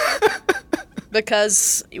 Fair enough.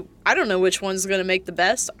 Because I don't know which one's going to make the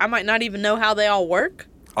best. I might not even know how they all work.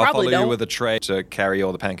 I'll Probably follow don't. you with a tray to carry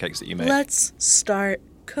all the pancakes that you make. Let's start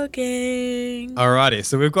cooking. Alrighty,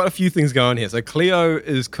 so we've got a few things going here. So Cleo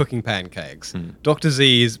is cooking pancakes. Dr.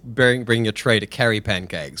 Z is bringing a tray to carry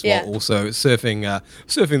pancakes Yeah. while also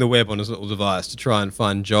surfing the web on his little device to try and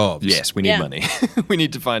find jobs. Yes, we need Yeah. money. We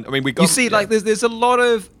need to find. I mean, we got. You see, yeah. like there's a lot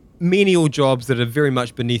of menial jobs that are very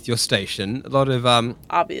much beneath your station. A lot of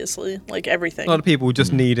Obviously, like everything. A lot of people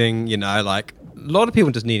just needing, like a lot of people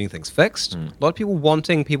just needing things fixed. A lot of people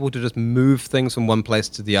wanting people to just move things from one place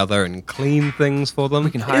to the other and clean things for them.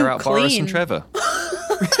 we can hire Ooh, out Boris clean. and Trevor.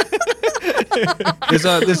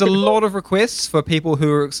 There's a lot of requests for people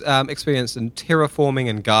who are experienced in terraforming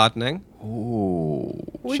and gardening.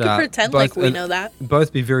 We Shall could pretend both- like we and know that.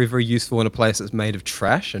 Both be very, very useful in a place that's made of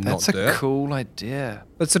trash and That's not a dirt. cool idea.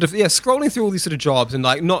 But sort of, scrolling through all these sort of jobs and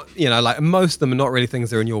like not, like most of them are not really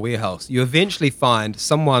things that are in your warehouse. You eventually find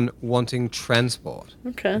someone wanting transport.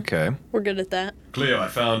 Okay. Okay. We're good at that. Cleo, I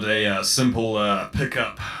found a simple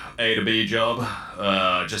pickup A to B job.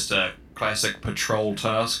 Just a classic patrol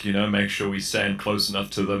task, make sure we stand close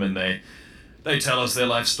enough to them and they tell us their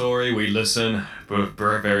life story, we listen for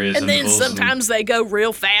various And then intervals. sometimes they go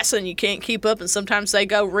real fast and you can't keep up, and sometimes they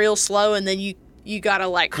go real slow, and then you gotta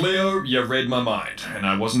like. Cleo, you read my mind, and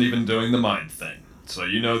I wasn't even doing the mind thing. So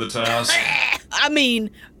you know the task. I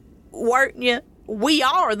mean, weren't you? We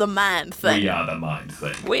are the mind thing. We are the mind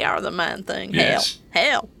thing. We are the mind thing. Yes.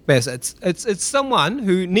 Hell. Yes, it's someone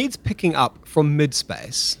who needs picking up from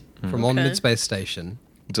midspace, from on Okay. midspace station.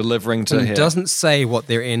 Delivering to And here. doesn't say what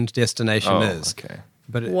their end destination Oh, is. okay.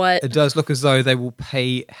 But What? it does look as though they will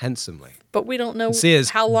pay handsomely. But we don't know It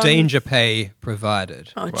says how long. danger pay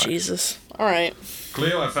provided. Oh Jesus! All right.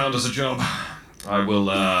 Cleo, I found us a job. I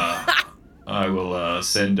will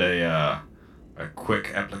send a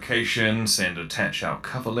quick application, attach our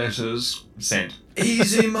cover letters, send.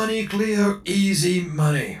 Easy money, Cleo, easy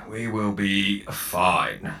money. We will be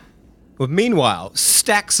fine. Well, meanwhile,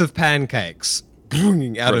 stacks of pancakes out of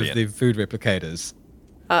Brilliant. the food replicators,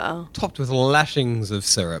 Uh topped with lashings of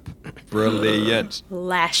syrup Brilliant. oh.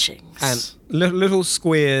 Lashings. and little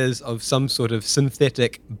squares of some sort of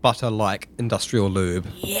synthetic butter-like industrial lube.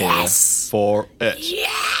 Yes. For it.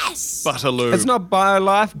 Yes. Butterloo. It's not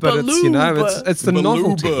BioLife, but Balooba. it's the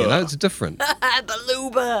novelty. Balooba. It's different.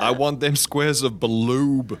 Baluba. I want them squares of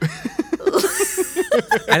baloob.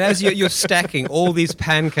 And as you're stacking all these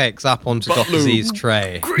pancakes up onto Dr. Baloob. Z's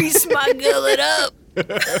tray, Grease my gullet up.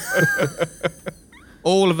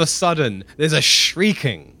 all of a sudden there's a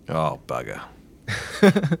shrieking Oh, bugger.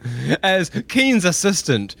 as Keen's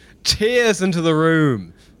assistant tears into the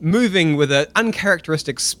room, moving with an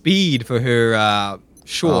uncharacteristic speed for her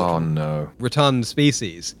short, Oh, no. rotund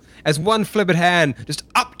species. As one flippant hand just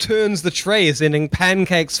upturns the tray, sending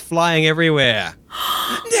pancakes flying everywhere.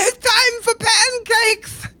 There's time for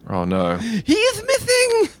pancakes! Oh, no. He is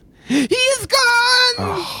missing! He is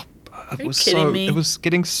gone! It you was kidding me? It was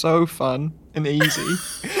getting so fun and easy.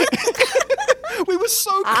 We were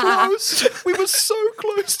so close. We were so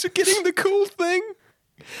close to getting the cool thing.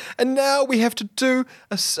 And now we have to do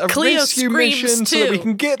a Cleo rescue screams mission so that we too.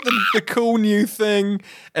 can get the cool new thing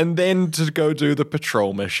and then to go do the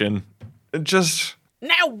patrol mission. It just...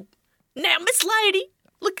 Now, Miss Lady,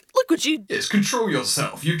 look what you. Yes, control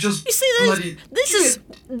yourself. You just You see this? bloody.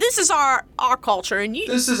 This is our culture, and you.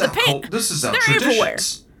 This is the our cult. This is our they're traditions. everywhere.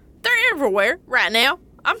 They're everywhere right now.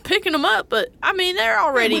 I'm picking them up, but I mean they're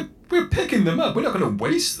already. We're picking them up. We're not going to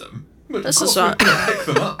waste them. But This of is course we're not- going to pick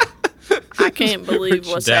them up. I can't believe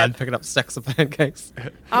what's Dad happening. picking up stacks of pancakes.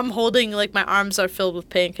 I'm holding like my arms are filled with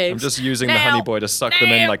pancakes. I'm just using the Now, honey boy to suck them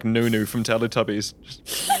in now. like Nunu from Teletubbies.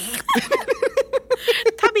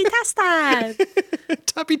 Tubby Tasty.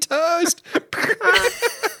 Tubby toast!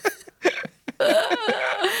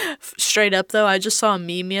 Straight up though, I just saw a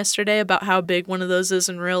meme yesterday about how big one of those is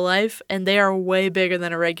in real life, and they are way bigger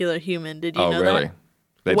than a regular human. Did you Oh, know really? that?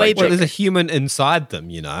 They Way like Well, bigger. there's a human inside them,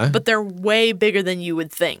 But they're way bigger than you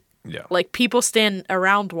would think. Yeah. Like people stand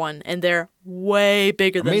around one, and they're way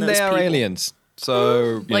bigger I than mean, those they are people. aliens.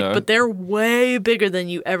 So, you know. But they're way bigger than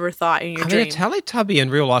you ever thought in your I dream. mean, a Teletubby in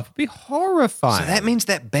real life would be horrifying. So that means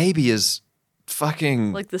that baby is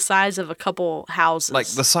fucking Like the size of a couple houses. like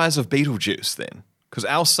the size of Beetlejuice then. Because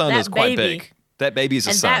our son That is quite baby- big. That baby's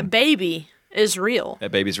a and son. that baby is real.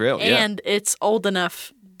 That baby's real, And it's old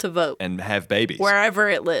enough to vote And have babies. wherever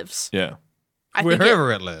it lives. Yeah. I think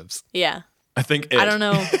Wherever it lives. yeah. I think it. I don't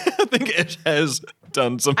know. I think it has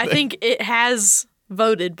done something. I think it has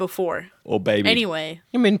voted before. Or baby. Anyway,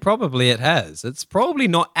 I mean, probably it has. It's probably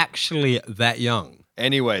not actually that young.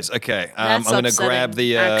 Anyways, okay. That's I'm gonna upsetting, grab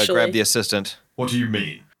the actually. assistant. What do you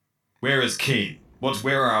mean? Where is Keen?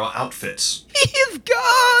 Where are our outfits? He's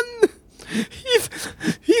gone!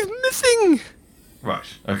 He's missing! Right.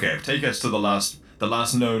 Okay. Take us to the last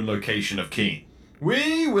known location of Keen.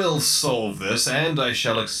 We will solve this, and I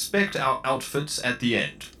shall expect our outfits at the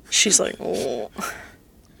end. she's like, oh.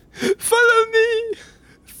 Follow me!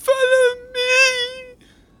 Follow me!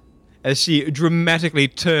 As she dramatically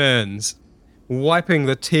turns, wiping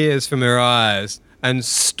the tears from her eyes and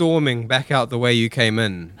storming back out the way you came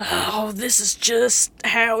in. Oh, this is just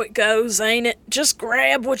how it goes, ain't it? Just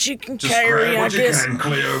grab what you can Just carry, grab what I you guess. can,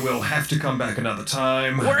 Cleo. We'll have to come back another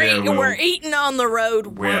time. We're eating on the road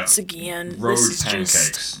We're once again. road This is pancakes.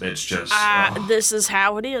 just It's just. oh. this is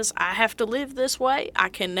how it is. I have to live this way. I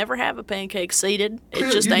can never have a pancake seated. It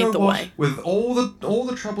Cleo, just you ain't know the what? way. With all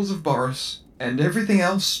the troubles of Boris and everything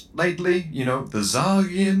else lately, the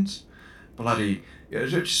Zargians, bloody. It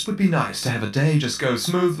just would be nice to have a day just go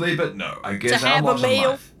smoothly, but no, I guess To our have a lot in meal,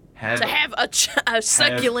 life. To have a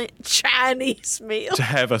succulent Chinese meal. To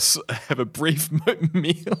have a brief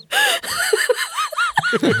meal.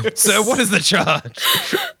 So what is the charge?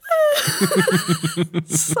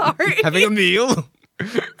 Sorry. Having a meal?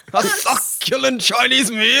 A succulent Chinese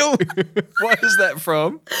meal? What is that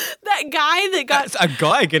from? That guy that got That's a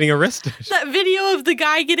guy getting arrested. that video of the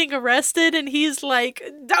guy getting arrested and he's like,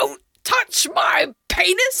 "Don't touch my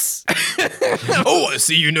penis." Oh, I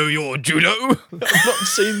see you know your judo. I've not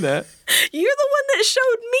seen that. You're the one that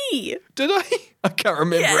showed me. Did I? I can't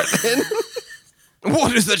remember Yeah. it then.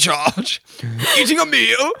 What is the charge? Eating a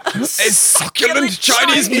meal? A succulent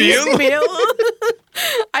Chinese meal?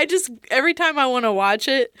 I just every time I want to watch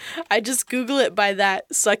it, I just Google it by that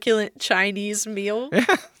succulent Chinese meal,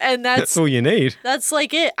 and That's that's all you need. that's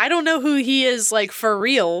like it. I don't know who he is like for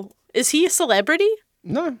real. Is he a celebrity?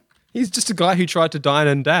 No. He's just a guy who tried to dine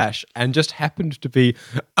and dash and just happened to be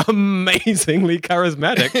amazingly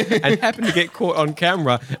charismatic and happened to get caught on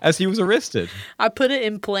camera as he was arrested. I put it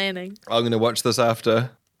in planning. I'm gonna watch this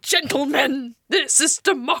after. Gentlemen, this is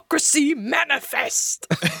Democracy Manifest.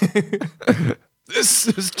 This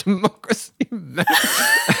is democracy, man.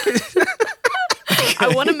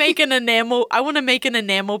 I want to make an enamel. I want to make an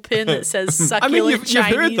enamel pin that says I succulent mean, you've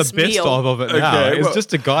Chinese heard the best meal. of it now. Okay, It's well,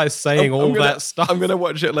 just a guy saying all that stuff I'm gonna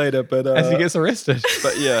watch it later, but as he gets arrested.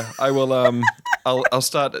 but yeah, I will. I'll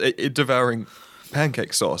start devouring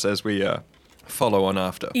pancake sauce as we follow on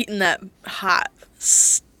after. Eating that hot,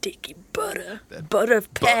 sticky butter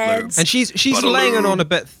pads. And she's laying it on a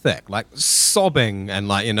bit thick, like sobbing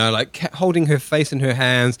and holding her face in her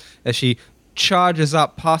hands as she charges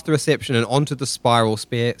up past the reception and onto the spiral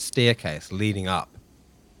staircase leading up.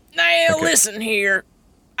 Now listen here.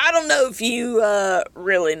 I don't know if you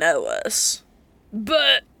really know us,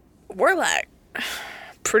 but we're like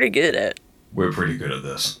pretty good at. We're pretty good at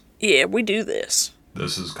this. Yeah, we do this.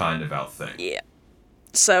 This is kind of our thing. Yeah.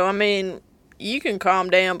 So I mean, you can calm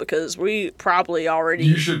down because we probably already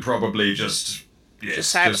You should probably just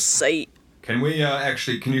have a seat. Can we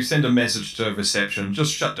can you send a message to reception?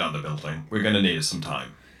 Just shut down the building. We're gonna need some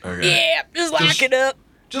time. Okay. Yeah, just lock it up.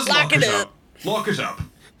 Just lock it up. Lock it up.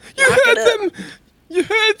 You Lock heard it up. them! You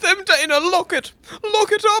heard them, Dana! Lock it!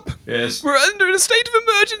 Lock it up! Yes. We're under a state of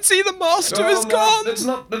emergency! The master is gone! Let's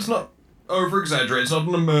not over exaggerate. It's not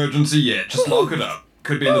an emergency yet. Just lock it up.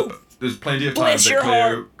 Could be in the. There's plenty of Bless times your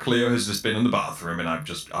that Cleo has just been in the bathroom, and I've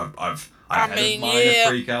had mean, a minor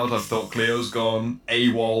freak out. I've thought Cleo's gone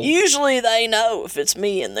AWOL. Usually they know if it's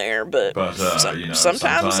me in there, but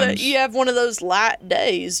sometimes you have one of those light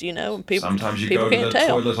days, and people Sometimes you people go to can't the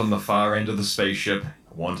tell. toilet on the far end of the spaceship,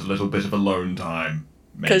 want a little bit of alone time.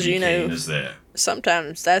 'Cause, Maybe you know, Kane is there.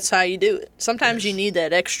 Sometimes that's how you do it. Sometimes you need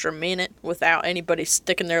that extra minute without anybody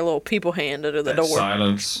sticking their little people hand under the That door.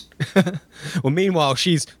 silence. Well, meanwhile,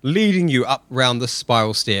 she's leading you up round the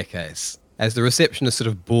spiral staircase as the receptionist sort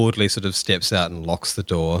of boredly sort of steps out and locks the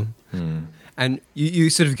door. And you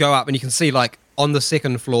sort of go up and you can see, like, on the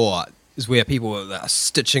second floor is where people are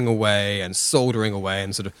stitching away and soldering away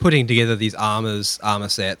and sort of putting together these armor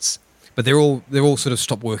sets. But they're all sort of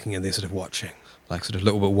stopped working and they're sort of watching. like sort of a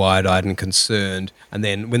little bit wide-eyed and concerned. And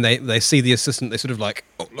then when they see the assistant, they sort of like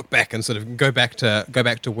look back and sort of go back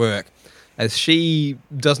to work, as she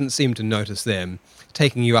doesn't seem to notice them,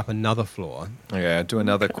 taking you up another floor. Okay, I'll do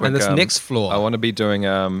another quick. And this next floor, I want to be doing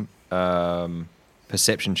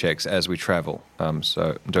perception checks as we travel.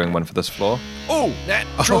 So I'm doing one for this floor. Oh,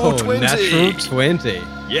 natural 20. Natural 20.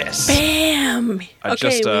 Yes. Bam! I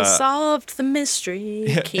Okay, just, we solved the mystery.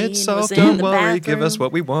 Keen It's solved. was in Don't the worry. bathroom. Give us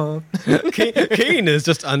what we want. Keen is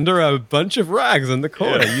just under a bunch of rags in the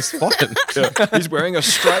corner. You spot him. He's wearing a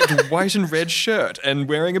striped white and red shirt and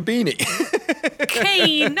wearing a beanie.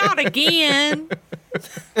 Keen, not again.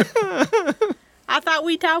 I thought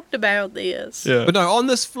we talked about this. Yeah. But no, on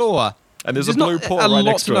this floor, And there's a not blue paw a right lot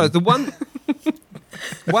next to him. The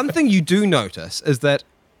one thing you do notice is that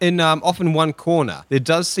in off in one corner, there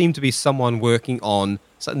does seem to be someone working on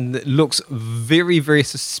something that looks very, very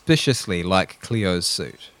suspiciously like Cleo's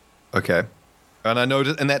suit. Okay. And I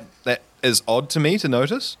noticed, and that is odd to me to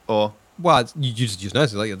notice, or Well, you just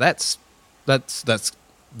notice like that's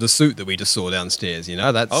the suit that we just saw downstairs. You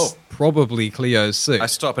know, that's probably Cleo's suit. I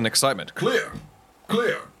stop in excitement. Clear.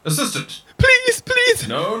 Assistant. Please,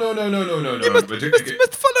 No. you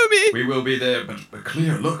must follow me. We will be there, but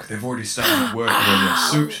Clear, look, they've already started working on your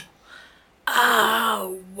suit.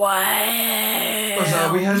 Oh, wow.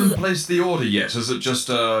 But we hadn't placed the order yet. Is it just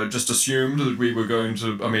assumed that we were going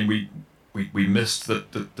to? I mean, we missed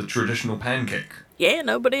the traditional pancake. Yeah,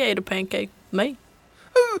 nobody ate a pancake. Me.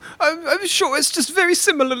 Oh, I'm sure it's just very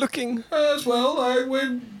similar looking. As well,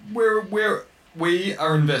 we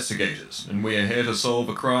are investigators, and we are here to solve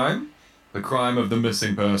a crime, the crime of the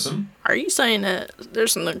missing person. Are you saying that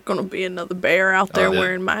there's not going to be another bear out there yeah.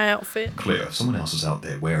 wearing my outfit? Clear. If someone else is out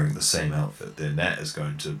there wearing the same outfit, then that is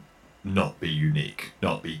going to not be unique,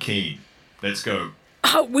 not be keen. Let's go.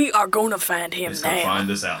 Oh, we are going to find him Let's now. go find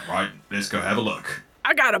this out, right? Let's go have a look.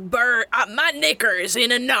 I got a bird. My knicker is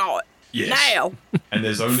in a knot. Yes. Now. And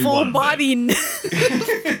there's only Full one. body.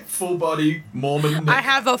 Full body Mormon. I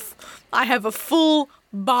have a full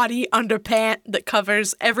body underpant that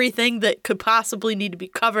covers everything that could possibly need to be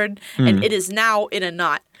covered, and it is now in a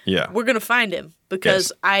knot. Yeah. We're gonna find him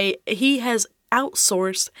because he has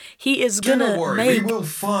outsourced. He is Do gonna not worry, make. we will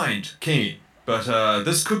find Keen. But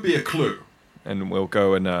this could be a clue. And we'll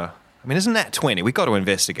go and, I mean, isn't that 20? We got to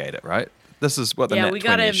investigate it, right? This is what the Yeah, nat we 20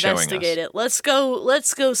 gotta is showing us. investigate it. Let's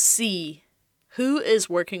go see who is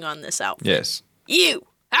working on this outfit. Yes. You.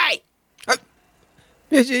 Hey,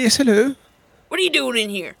 Yes, hello. what are you doing in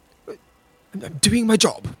here? I'm doing my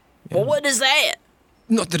job. Well, what is that?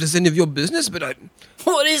 Not that it's any of your business, but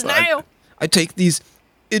What is now? I take these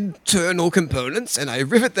internal components and I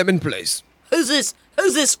rivet them in place. Who's this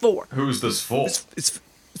for? Who's this for? It's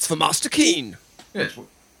for Master Keen. Yes.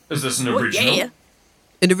 Is this an Well, original? yeah.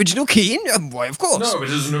 An original Keen? Why, of course. No, it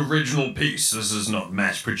is an original piece. This is not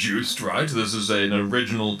mass produced, right? This is an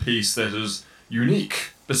original piece that is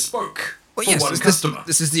unique, bespoke Well, for one customer.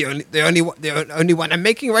 This is the only one I'm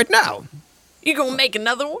making right now. You gonna make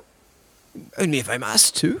another one? Only if I'm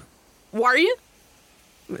asked to. Were you?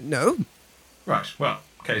 No. Right. Well,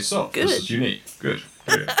 case solved. Good. This is unique. Good.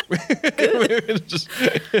 Yeah.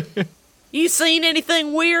 You seen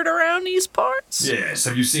anything weird around these parts? Yes.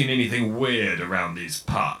 Have you seen anything weird around these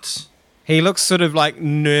parts? He looks sort of like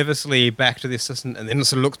nervously back to the assistant and then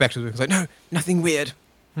sort of looks back to the. He's like, no, nothing weird.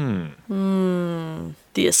 The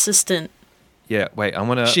assistant. Yeah, wait, I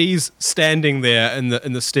want to... She's standing there in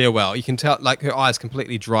the stairwell. You can tell, like, her eyes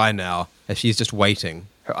completely dry now as she's just waiting.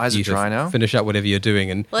 Her eyes You are to dry now? Finish up whatever you're doing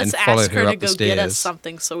and Let's follow ask her her to up the go stairs. get us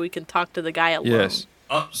something so we can talk to the guy alone. Yes.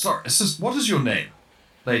 Sorry. What is your name,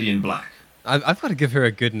 Lady in Black? I've got to give her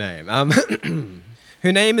a good name.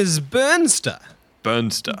 Her name is Bernster.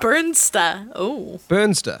 Bernster. Bernsta. Oh,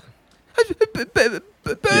 Bernster.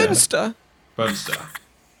 Bernster. Bernster.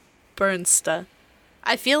 Bernsta.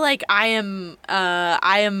 I feel like I am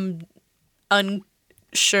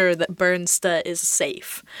unsure that Bernsta is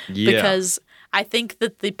safe. Yeah. Because I think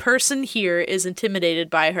that the person here is intimidated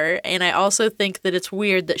by her, and I also think that it's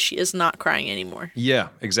weird that she is not crying anymore. Yeah,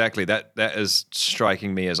 exactly. That is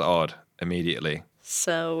striking me as odd immediately.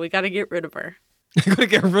 So we got to get rid of her. Got to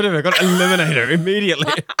get rid of her. Got to eliminate her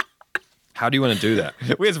immediately. How do you want to do that?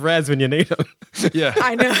 Where's Raz when you need him? Yeah.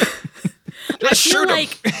 I know. I feel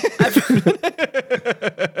like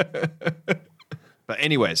But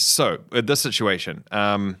anyways, so with this situation,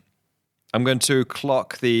 I'm going to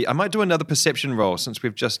clock the... I might do another perception roll since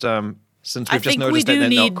we've just think we noticed that do they're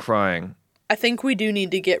need- not crying. I think we do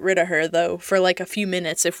need to get rid of her though for like a few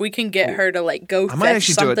minutes. If we can get her to like go I might fetch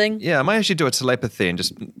actually something. do it. Yeah, I might actually do a telepathy and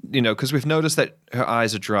just, because we've noticed that her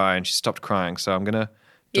eyes are dry and she stopped crying. So I'm going to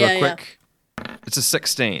do Yeah, a quick... It's a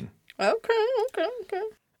 16. Okay.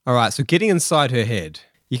 All right, so getting inside her head,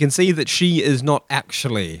 you can see that she is not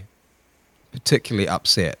actually particularly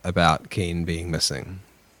upset about Keen being missing.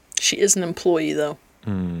 She is an employee, though.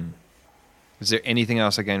 Is there anything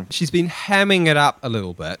else again? She's been hamming it up a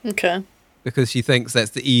little bit Okay. because she thinks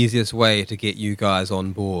that's the easiest way to get you guys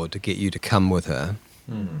on board, to get you to come with her.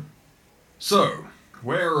 So,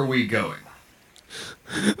 where are we going?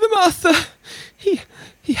 The master,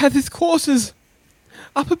 he has his quarters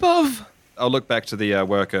up above. I'll look back to the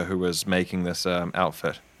worker who was making this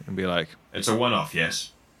outfit and be like, It's a one-off,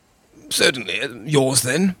 yes? Certainly, yours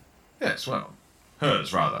then. Yes, well,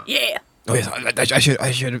 hers rather. Yeah. Oh yes,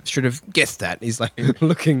 I should have guessed that. He's like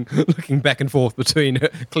looking back and forth between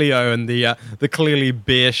Cleo and the clearly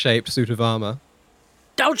bear-shaped suit of armor.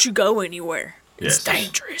 Don't you go anywhere. It's Yes.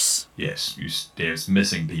 dangerous. Yes, there's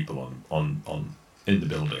missing people on in the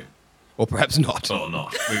building. Or perhaps not. Or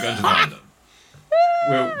not. We're going to find them.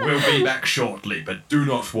 We'll be back shortly, but do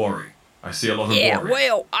not worry. I see a lot of Yeah, worry.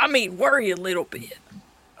 well, I mean, worry a little bit.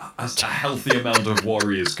 A healthy amount of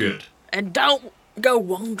worry is good. And don't go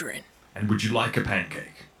wandering. And would you like a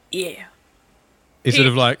pancake? Yeah. He's sort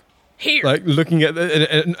of like Here. looking at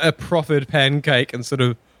a proffered pancake and sort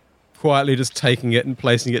of quietly just taking it and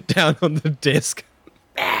placing it down on the desk.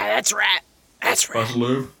 That's right. That's right. Butter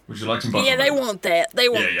lube? Would you like some butter Yeah, they lube? want that. They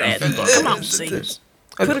want Yeah, that. butter Come on, lube. see.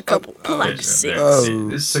 Put a couple. Pull like a six.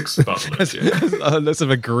 There's 6 butter lubes here. Less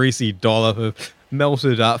of a greasy dollop of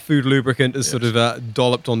melted food lubricant is sort of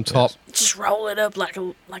dolloped on top. Just roll it up like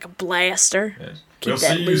a blaster. Yes. Keep We'll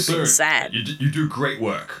that see you lube soon. inside. You do great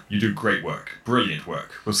work. You do great work. Brilliant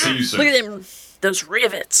work. We'll see you soon. Look at them, those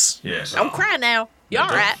rivets. Yes. Don't cry now. You Yeah, all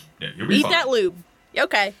right? Yeah, you'll be Eat fine. that lube. You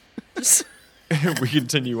okay? we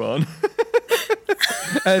continue on.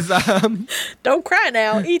 As Don't cry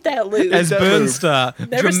now. Eat that lube. as Burnstar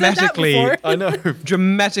Never said that before. I know.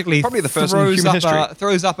 dramatically Probably the first in throws human up history.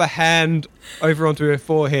 throws up a hand over onto her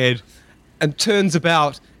forehead and turns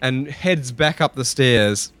about and heads back up the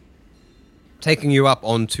stairs, taking you up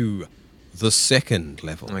onto the second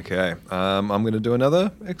level. Okay. I'm going to do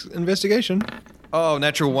another investigation. Oh,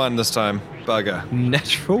 natural 1 this time. Bugger.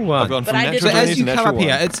 Natural one. I've gone But from I did So natural 20 as to you come natural up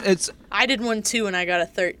here, 1. it's I did one too, and I got a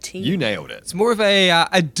 13. You nailed it. it's more of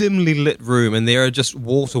a dimly lit room, and there are just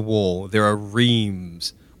wall to wall. There are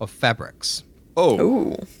reams of fabrics, Oh.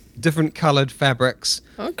 Ooh. different coloured fabrics.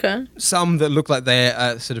 Okay. Some that look like they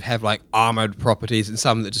sort of have like armored properties, and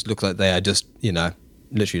some that just look like they are just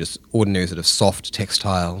literally just ordinary sort of soft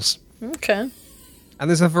textiles. Okay. And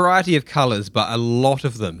there's a variety of colours, but a lot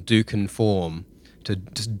of them do conform to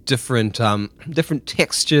just different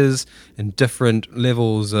textures and different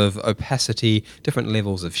levels of opacity, different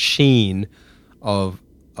levels of sheen of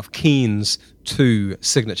Keen's 2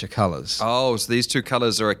 signature colours. Oh, so these 2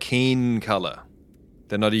 colors are a keen color.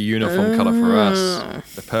 They're not a uniform color for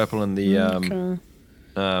us. The purple and the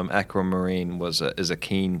aquamarine is a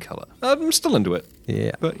keen color. I'm still into it,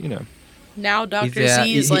 Yeah. but Now Dr. Yeah,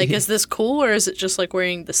 Z is like, is this cool, or is it just like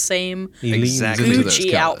wearing the same He leans Exactly. into those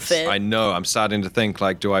Gucci colours. outfit? I know. I'm starting to think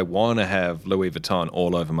like, do I want to have Louis Vuitton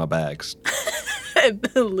all over my bags?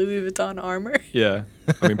 Louis Vuitton armor? Yeah.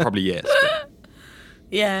 I mean, probably yes. but-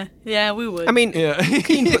 Yeah, we would. I mean, Yeah.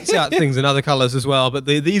 Keen puts out things in other colours as well, but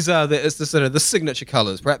these are it's the sort of the signature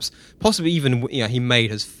colours. Perhaps, possibly even he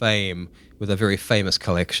made his fame with a very famous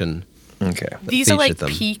collection. Okay. These are like featured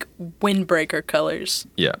them. peak windbreaker colors.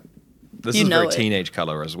 Yeah. This You is a very know it. teenage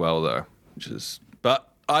color as well, though. But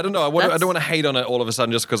I don't know. I That's- don't want to hate on it all of a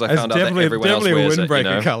sudden just because I It's found out that definitely, everyone else definitely a wears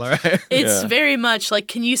windbreaker it. colour. Right? It's Yeah. very much like,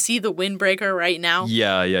 can you see the windbreaker right now?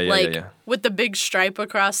 Yeah. Like with the big stripe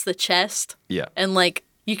across the chest, Yeah. and like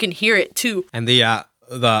you can hear it too. And the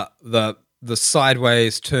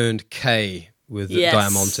sideways turned K with Yes.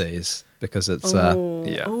 diamantes because it's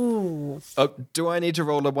Yeah. Oh, do I need to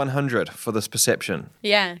roll a 100 for this perception?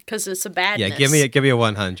 Yeah, because it's a badness. give me a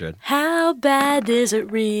 100. How bad is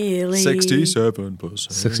it really?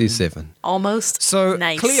 67%. 67. Almost. So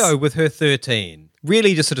nice. Cleo with her 13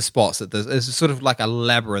 really just sort of spots that there's sort of like a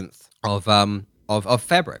labyrinth of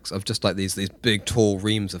fabrics, of just like these big tall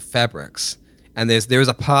reams of fabrics. And there is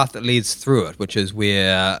a path that leads through it, which is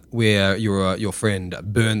where your friend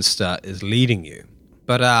Burnstar is leading you.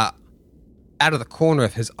 But out of the corner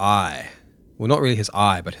of his eye, well, not really his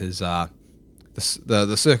eye, but his the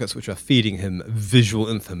circuits which are feeding him visual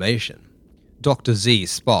information, Dr. Z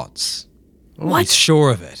spots. What? He's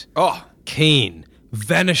sure of it. Oh, Keen,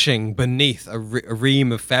 vanishing beneath a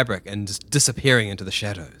ream of fabric and just disappearing into the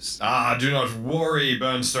shadows. Ah, do not worry,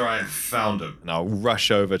 Burnstar, I have found him. and I'll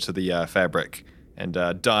rush over to the fabric and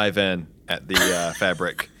dive in at the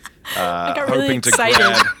fabric got really hoping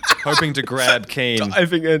excited. hoping to grab Keen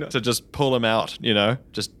Diving in. to just pull him out,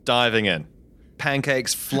 just diving in.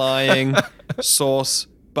 Pancakes flying, sauce,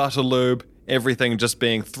 butter lube, everything just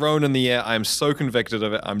being thrown in the air. I'm so convicted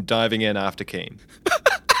of it. I'm diving in after Keen.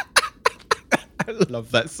 I love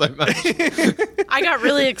that so much. I got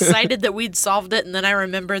really excited that we'd solved it, and then I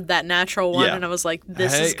remembered that natural one, Yeah. and I was like,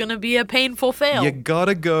 this Hey. is going to be a painful fail. You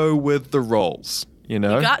gotta go with the rolls, You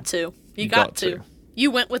got to. You got to. You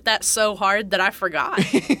went with that so hard that I forgot.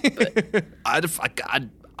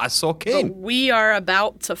 I saw But Keen. we are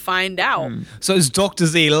about to find out. So as Dr.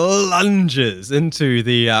 Z lunges into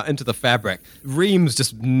the fabric, Reem's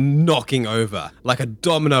just knocking over like a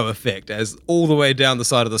domino effect as all the way down the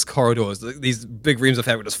side of this corridor, these big reams of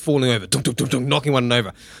fabric just falling over, dunk, dunk, dunk, dunk, knocking one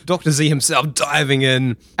over. Dr. Z himself diving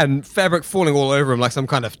in and fabric falling all over him like some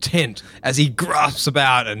kind of tent as he grasps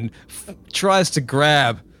about and tries to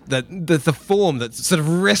grab the form that's sort of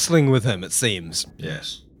wrestling with him, it seems.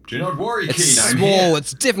 Yes. Do not worry, It's Keen. I'm small, here.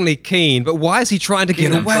 it's definitely Keen, but why is he trying to Keen,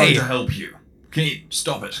 get I'm trying away? to help you. Keen,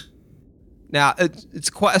 stop it. Now, it's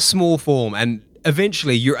quite a small form, and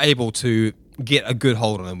eventually you're able to get a good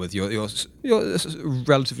hold on him with your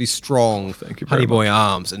relatively strong you very honey boy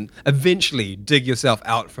arms, and eventually dig yourself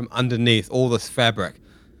out from underneath all this fabric,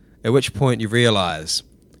 at which point you realize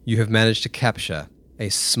you have managed to capture a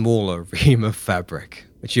smaller ream of fabric,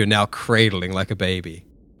 which you're now cradling like a baby.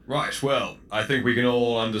 Right, well, I think we can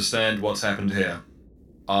all understand what's happened here.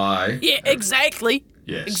 Yeah, exactly.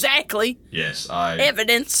 Yes. Exactly. Yes,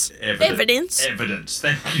 Evidence. Evidence.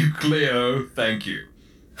 Thank you, Cleo. Thank you.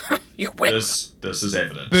 You're welcome. This is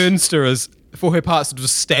evidence. Burnster is, for her part,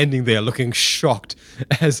 just standing there looking shocked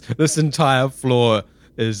as this entire floor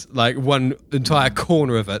is, like, one entire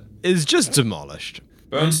corner of it is just demolished.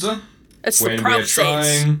 Burnster, It's the when we're process.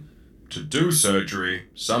 trying to do surgery,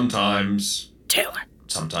 sometimes Taylor.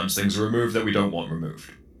 things are removed that we don't want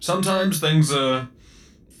removed. Sometimes things are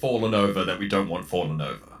fallen over that we don't want fallen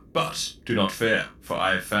over. But do not fear, for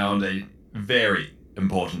I have found a very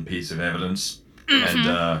important piece of evidence. And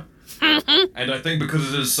I think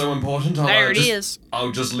because it is so important, There it is.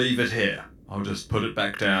 I'll just leave it here. I'll just put it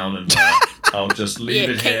back down and I'll just leave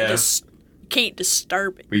it here. Can't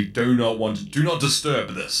disturb it. We do not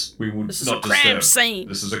disturb this. We will This is a not crime disturb. scene.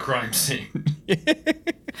 This is a crime scene.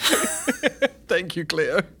 Thank you,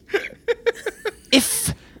 Cleo.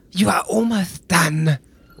 If you are almost done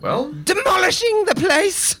Well, demolishing the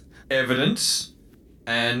place, evidence,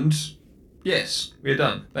 and yes, we're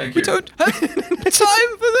done. Thank you. we don't have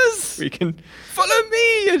time for this. We can. Follow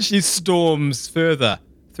me, and she storms further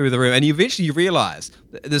through the room, and you eventually realize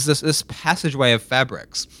that there's this passageway of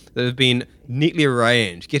fabrics that have been neatly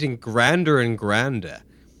arranged, getting grander and grander,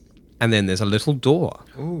 and then there's a little door.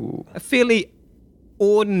 Ooh. A fairly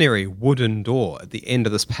ordinary wooden door at the end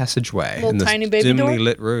of this passageway Little in this tiny baby dimly door?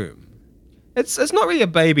 lit room. It's not really a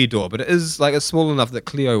baby door, but it is like it's small enough that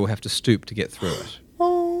Cleo will have to stoop to get through it.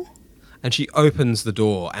 Oh. And she opens the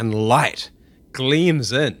door, and light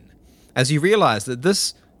gleams in as you realize that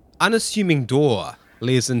this unassuming door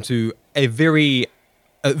leads into a very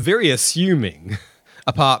assuming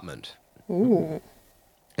apartment. Ooh.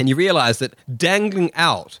 And you realize that dangling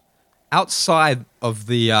outside of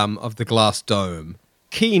the glass dome,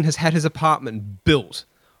 Keen has had his apartment built,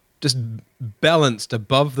 just balanced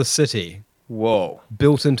above the city, Whoa.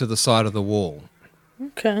 built into the side of the wall.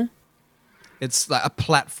 Okay. It's like a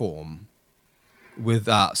platform with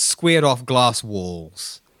squared off glass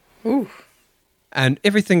walls. Ooh. And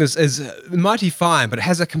everything is mighty fine, but it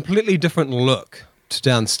has a completely different look to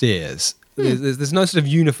downstairs. There's no sort of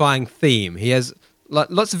unifying theme. He has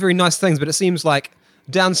lots of very nice things, but it seems like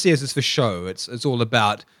downstairs is for show. It's all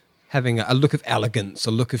about having a look of elegance,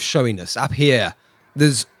 a look of showiness. Up here,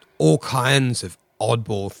 there's all kinds of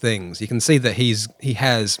oddball things. You can see that he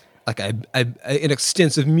has like an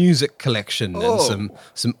extensive music collection and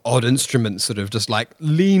some odd instruments sort of just like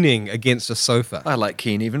leaning against a sofa. I like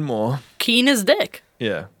Keen even more. Keen as dick.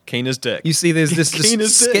 Yeah, Keen as dick. You see, there's this Keen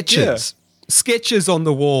as dick, sketches on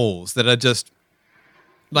the walls that are just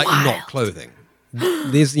like not Wild. clothing.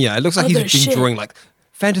 There's it looks like Other he's been shit. drawing like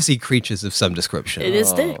fantasy creatures of some description. It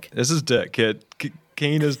is dick. This is dick, kid.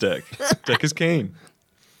 Keen is dick. Dick is Keen.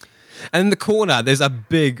 And in the corner, there's a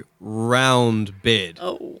big round bed,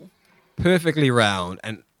 Oh. perfectly round,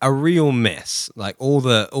 and a real mess. Like all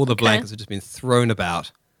the blankets have just been thrown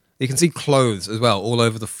about. You can see clothes as well all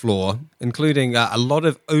over the floor, including a lot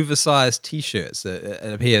of oversized T-shirts that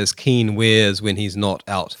it appears Keen wears when he's not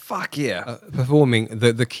out Fuck yeah. performing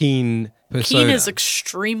the Keen persona. Keen is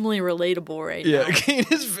extremely relatable right Yeah, now. Keen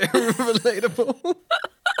is very relatable.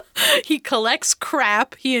 He collects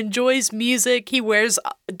crap. He enjoys music. He wears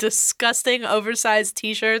disgusting oversized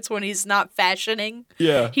t-shirts when he's not fashioning.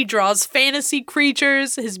 Yeah. He draws fantasy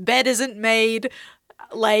creatures. His bed isn't made.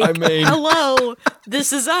 Like, I mean- hello,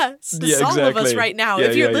 this is us. This is all of us exactly. right now. Yeah,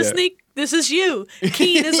 if you're yeah, yeah. listening, this is you.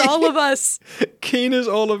 Keen is all of us. Keen is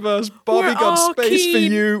all of us. Bobby We're got all space for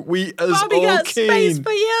Keen. you. We is Bobby all got Keen. space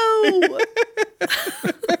for you.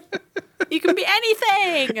 You can be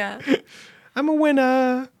anything. I'm a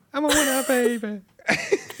winner, baby.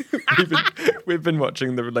 we've been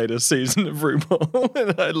watching the latest season of RuPaul,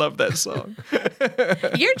 and I love that song.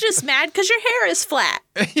 You're just mad because your hair is flat.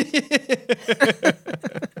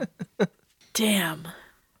 Damn.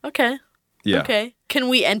 Okay. Yeah. Okay. Can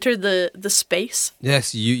we enter the space?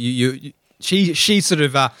 Yes, she sort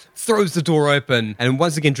of throws the door open and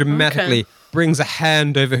once again dramatically brings a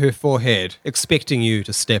hand over her forehead, expecting you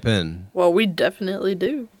to step in. Well, we definitely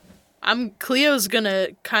do. Cleo's gonna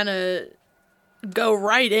kind of go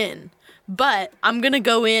right in, but I'm gonna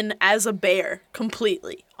go in as a bear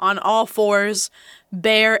completely on all fours,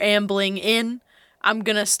 bear ambling in. I'm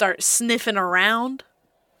gonna start sniffing around.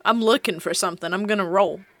 I'm looking for something. I'm gonna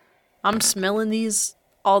roll. I'm smelling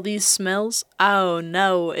all these smells. Oh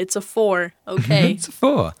no, it's a 4. Okay. It's a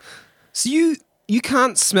 4. So you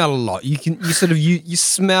can't smell a lot. You can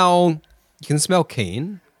smell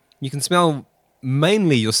Keen. You can smell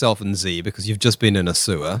mainly yourself and Z because you've just been in a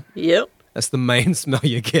sewer. Yep. That's the main smell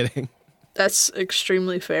you're getting. That's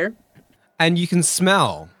extremely fair. And you can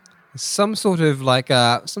smell some sort of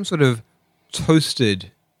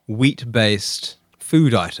toasted wheat-based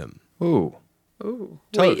food item Ooh.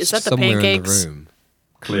 Wait, is that the somewhere pancakes? in the room.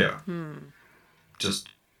 Cleo. Just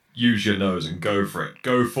use your nose and go for it.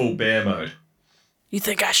 Go full bear mode. You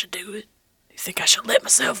think I should do it? You think I should let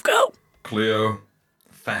myself go? Cleo,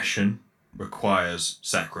 fashion requires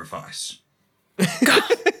sacrifice.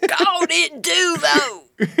 God, it do, though.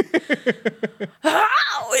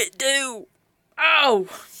 How it do? Oh.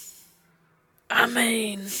 I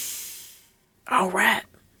mean, all right.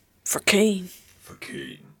 For Keen. For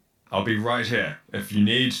Keen. I'll be right here. If you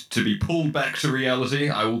need to be pulled back to reality,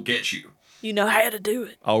 I will get you. You know how to do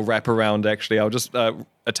it. I'll wrap around, actually. I'll just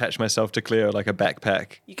attach myself to Cleo like a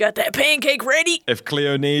backpack. You got that pancake ready? If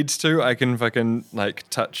Cleo needs to, I can fucking,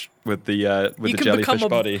 touch with the You can jellyfish become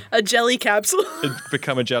body. a jelly capsule.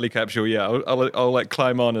 Become a jelly capsule, yeah. I'll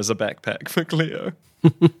climb on as a backpack for Cleo.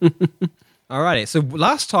 Alrighty, so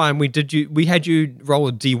last time we had you roll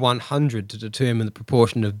a D100 to determine the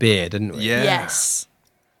proportion of bear, didn't we? Yeah. Yes.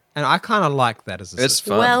 And I kind of like that as a It's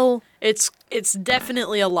system. fun. Well, it's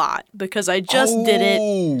definitely a lot because I just did it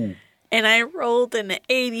Oh, and I rolled an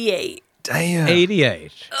 88. damn.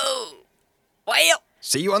 88. Oh, well.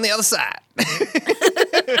 See you on the other side.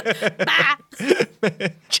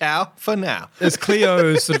 Ciao for now. As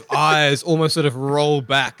Cleo's sort of eyes almost sort of roll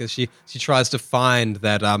back as she tries to find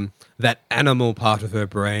that animal part of her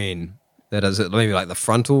brain. That is it, maybe like the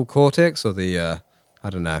frontal cortex or the I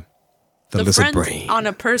don't know, the lizard front brain. on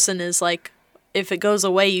a person is like, if it goes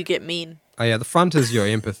away, you get mean. Oh yeah, the front is your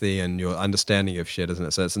empathy and your understanding of shit, isn't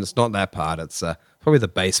it? So it's not that part. It's probably the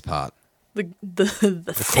base part, The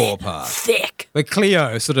core part. thick. Where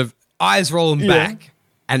Cleo sort of eyes rolling back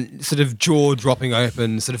and sort of jaw dropping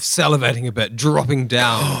open, sort of salivating a bit, dropping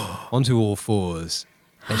down onto all fours.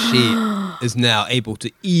 As she is now able to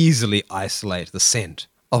easily isolate the scent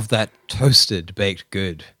of that toasted baked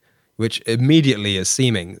good, which immediately is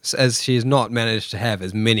seeming, as she has not managed to have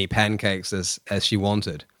as many pancakes as she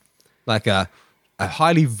wanted, like a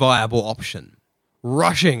highly viable option,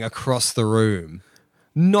 rushing across the room,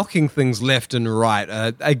 knocking things left and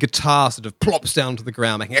right. A guitar sort of plops down to the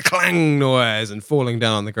ground, making a clang noise and falling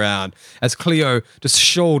down on the ground as Cleo just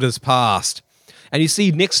shoulders past. And you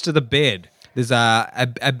see next to the bed, there's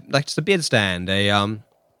like just a bed stand,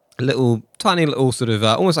 tiny little sort of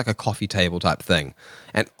almost like a coffee table type thing.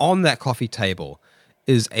 And on that coffee table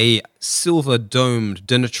is a silver domed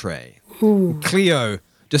dinner tray. Cleo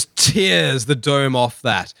just tears the dome off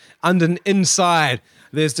that. Inside,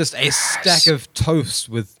 there's just a stack of toast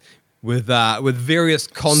with various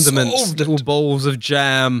condiments, little bowls of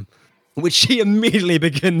jam, which she immediately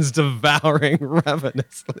begins devouring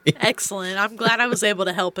ravenously. Excellent. I'm glad I was able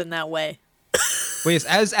to help in that way. Well, yes,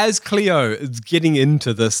 as Cleo is getting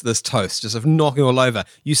into this toast, just sort of knocking all over,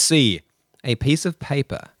 you see a piece of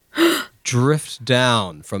paper drift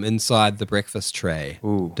down from inside the breakfast tray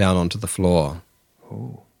down onto the floor.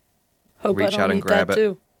 Hope Reach I don't out and eat grab that it.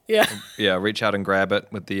 Too. Yeah. Yeah, reach out and grab it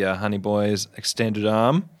with the Honey Boy's extended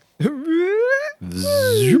arm.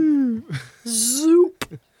 Zoop.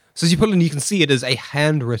 So as you pull in, you can see it is a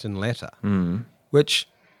handwritten letter, which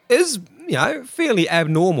is, fairly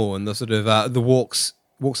abnormal in the sort of the walks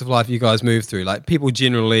of life you guys move through. Like, people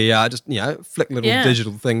generally just, flick little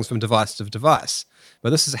digital things from device to device. But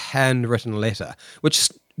this is a handwritten letter, which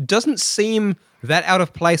doesn't seem that out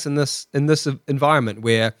of place in this environment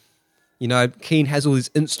where, Keen has all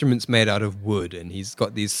these instruments made out of wood, and he's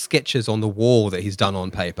got these sketches on the wall that he's done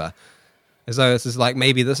on paper. As though this is like,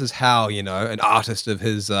 maybe this is how, an artist of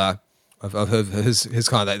his his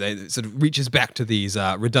kind of, they sort of reaches back to these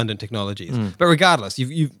redundant technologies. But regardless,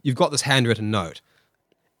 you've got this handwritten note,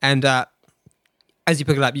 and as you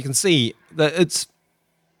pick it up, you can see that it's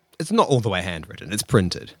not all the way handwritten. It's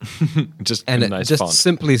printed, just and a nice it just font.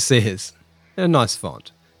 simply says, in a nice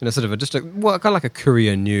font, sort of kind of like a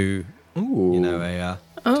Courier New, a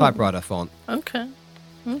typewriter font. Okay.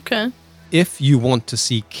 If you want to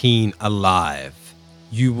see Keen alive,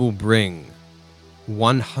 you will bring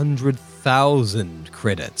 100,000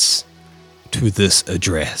 credits to this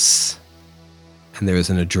address. And there is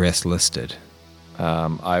an address listed.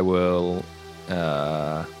 I will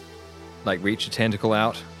reach a tentacle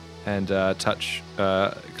out and touch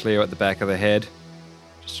Cleo at the back of the head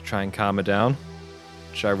just to try and calm her down.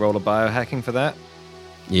 Should I roll a biohacking for that?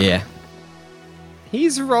 Yeah.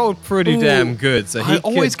 He's rolled pretty damn good, so he I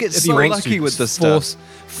always could, get if he so wants lucky to, with this stuff.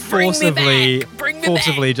 Forcibly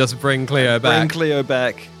just bring Cleo back. Bring Cleo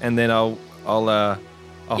back, and then I'll hold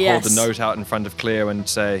Yes. the note out in front of Cleo and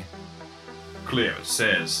say, Cleo, it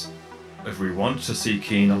says, if we want to see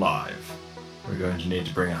Keen alive, we're going to need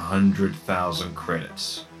to bring 100,000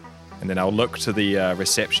 credits. and then I'll look to the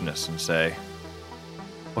receptionist and say,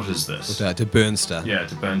 What is this? To Burnster. Yeah,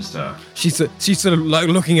 to Burnstar. She's sort of like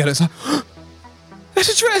looking at it. It's like, that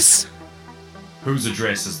address! Whose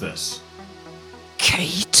address is this?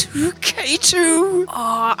 K2.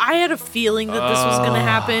 I had a feeling that this was going to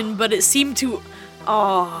happen, but it seemed to...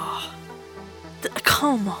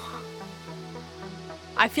 come on.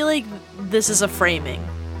 I feel like this is a framing.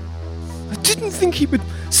 I didn't think he would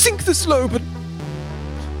sink this low, but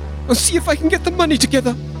I'll see if I can get the money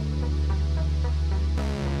together.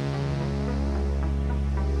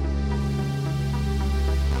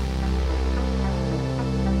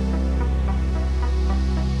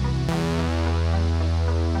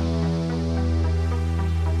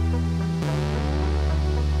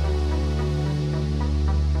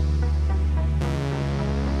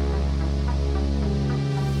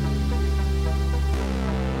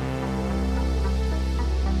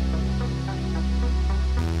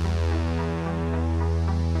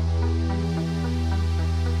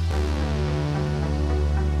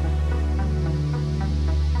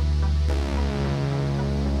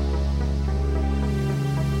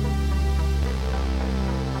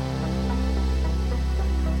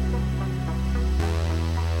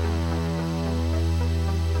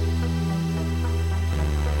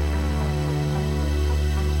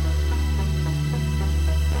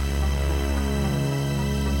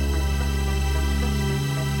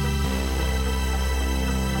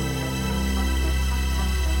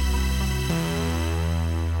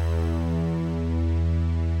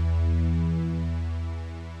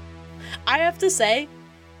 I have to say,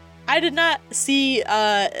 I did not see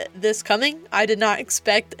this coming. I did not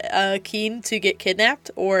expect Keen to get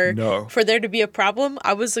kidnapped or for there to be a problem.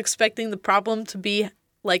 I was expecting the problem to be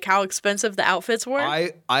like how expensive the outfits were.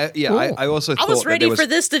 I also thought I was ready that for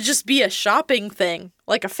this to just be a shopping thing,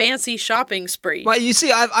 like a fancy shopping spree. Right, you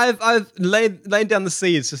see, I've laid down the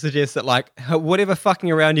seeds to suggest that, like, whatever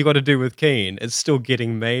fucking around you got to do with Keen is still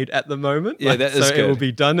getting made at the moment. Yeah, like, that is so good. it will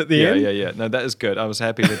be done at the end. Yeah. No, that is good. I was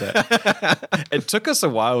happy with that. It took us a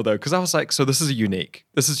while though, because I was like, so this is unique.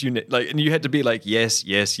 Like, and you had to be like, yes.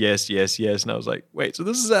 And I was like, wait, so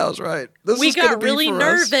this is ours, right? We got really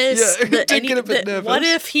nervous. Yeah, it did get a bit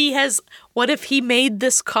nervous. What if he made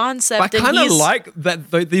this concept? I kind of he's... like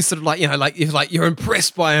that these sort of like, like if like you're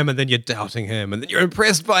impressed by him and then you're doubting him and then you're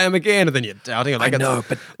impressed by him again and then you're doubting him. Like, I know,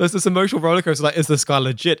 but there's this emotional roller coaster. Like, is this guy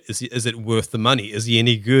legit? Is it worth the money? Is he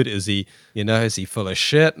any good? Is he full of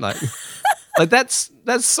shit? Like, like that's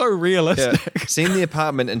so realistic. Yeah. Seeing the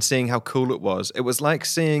apartment and seeing how cool it was like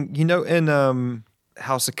seeing, in the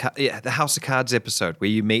House of Cards episode where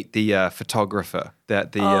you meet the photographer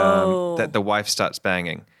that the wife starts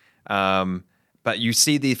banging. But you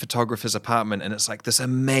see the photographer's apartment and it's like this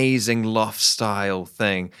amazing loft style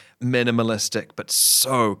thing, minimalistic, but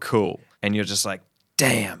so cool. And you're just like,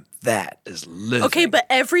 damn, that is living. Okay, but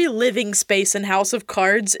every living space in House of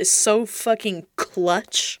Cards is so fucking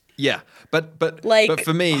clutch. Yeah, but Like-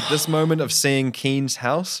 for me, this moment of seeing Keen's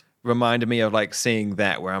house reminded me of like seeing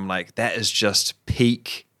that where I'm like, that is just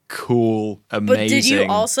peak cool, amazing. But did you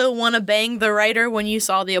also want to bang the writer when you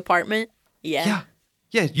saw the apartment? Yeah.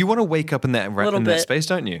 Yeah, you want to wake up in that Little in that bit. space,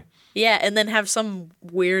 don't you? Yeah, and then have some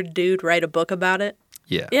weird dude write a book about it.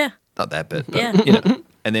 Yeah. Yeah. Not that bit. But, Yeah. You know.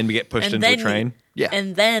 And then we get pushed And into a then train. Yeah.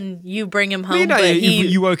 And then you bring him home, You know, but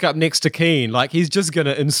you woke up next to Keen. Like, he's just going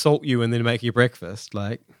to insult you and then make you breakfast.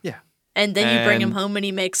 Like, yeah. and then you bring him and- home and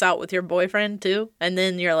he makes out with your boyfriend too. And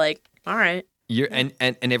then you're like, all right. And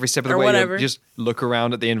every step of the Or way, whatever. you just look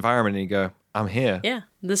around at the environment and you go, I'm here. Yeah,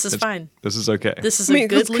 this is fine. This is okay. This is I mean, a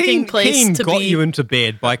 'cause good looking place Keen to got be. you into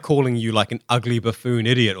bed by calling you like an ugly buffoon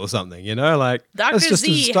idiot or something, you know? Like, Dr. that's just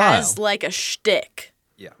his Z style. has like a shtick.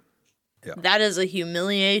 Yeah. That is a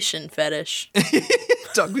humiliation fetish.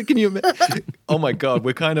 Doug, can you imagine? Oh my God,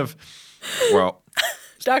 we're kind of, well,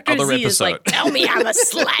 Dr. Other Z is like, episode. tell me I'm a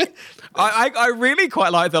slut. I really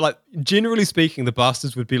quite like that. Like, generally speaking, the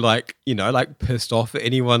bastards would be like, you know, like pissed off at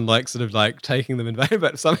anyone like sort of like taking them in vain.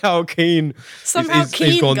 But somehow Keen,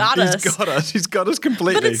 Keen got us. he's got us. He's got us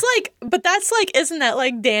completely. But it's like, but that's like, isn't that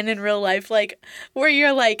like Dan in real life? Like, where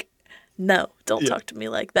you're like, no, don't talk to me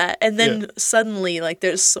like that. And then suddenly, like,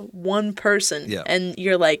 there's one person, Yeah. and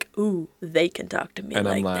you're like, ooh, they can talk to me and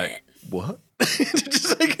like I'm like, that. what?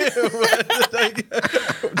 Just like,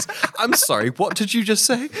 I'm sorry, what did you just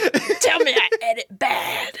say? Tell me I edit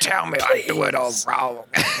bad. Tell me I do it all wrong.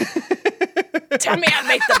 Tell me I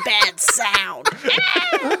make the bad sound.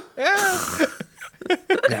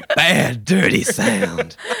 that bad, dirty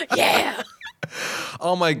sound. Yeah.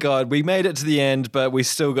 Oh my God, we made it to the end, but we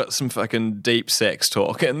still got some fucking deep sex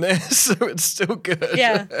talk in there, so it's still good.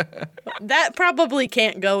 Yeah. That probably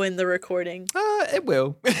can't go in the recording. It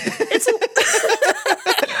will.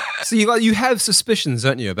 So you have suspicions,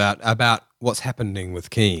 don't you, about what's happening with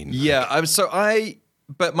Keen? Yeah,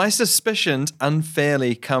 but my suspicions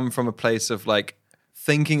unfairly come from a place of like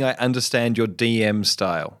thinking I understand your DM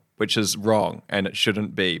style, which is wrong and it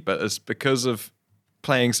shouldn't be, but it's because of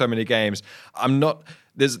playing so many games. I'm not.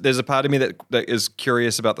 There's a part of me that is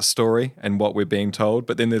curious about the story and what we're being told,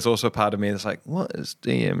 but then there's also a part of me that's like, what is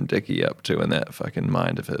DM Dickie up to in that fucking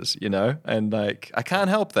mind of his, you know? And like, I can't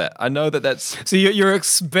help that. I know that that's So you're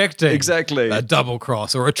expecting exactly a double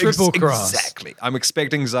cross or a triple cross. Exactly. I'm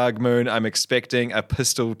expecting Zargmoon. I'm expecting a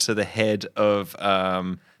pistol to the head of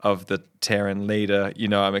the Terran leader. You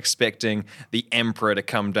know, I'm expecting the Emperor to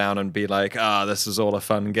come down and be like, this is all a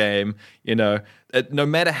fun game. You know, no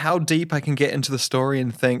matter how deep I can get into the story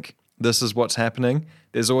and think this is what's happening,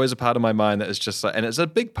 there's always a part of my mind that is just like, and it's a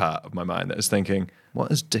big part of my mind that is thinking,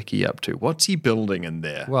 what is Dickie up to? What's he building in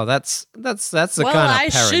there? Well, that's the Well, kind I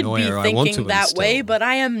of should paranoia be I want to thinking that instill. way, but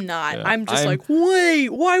I am not. Yeah. I'm just I'm- like, wait,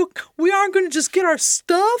 why we aren't going to just get our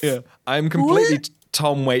stuff? Yeah. I'm completely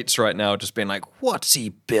Tom Waits right now, just being like, what's he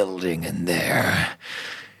building in there?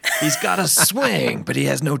 He's got a swing, but he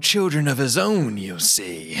has no children of his own, you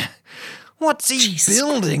see. What's he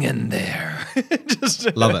building in there?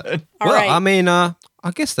 Just, Love it. All well, right. I mean, I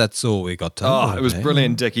guess that's all we got time. it was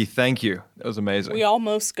brilliant, Dickie. Thank you. That was amazing. We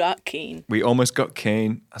almost got keen. We almost got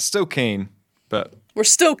keen. I'm still keen, but We're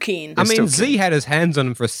still keen. I mean, still Z had his hands on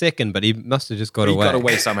him for a second, but he must have just got he away. got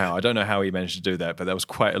away somehow. I don't know how he managed to do that, but that was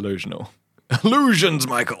quite illusional. Illusions,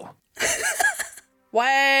 Michael.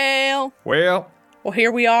 Well,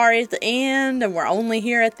 here we are at the end, and we're only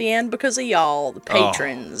here at the end because of y'all, the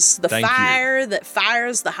patrons. The thank you. fire that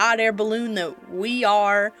fires the hot air balloon that we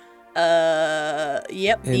are. The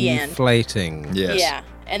end. Inflating. Yes. Yeah.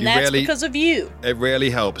 And You that's rarely- because of you. It really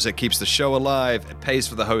helps. It keeps the show alive. It pays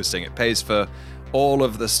for the hosting. It pays for all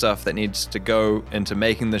of the stuff that needs to go into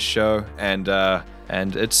making this show, and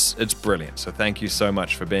it's brilliant. So thank you so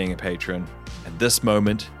much for being a patron. And this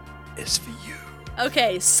moment is for you.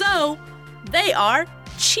 Okay, so they are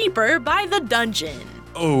Cheaper by the Dungeon.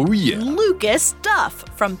 Oh yeah. Lucas Duff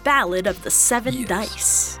from Ballad of the Seven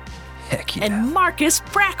Dice. Heck yeah. And Marcus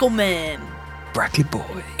Brackelman. Bracky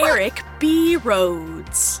boy. Eric B.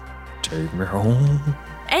 Rhodes. Take me home.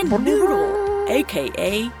 And Noodle,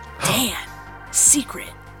 aka Dan. Secret.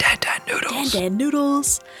 Dan Noodles. Dan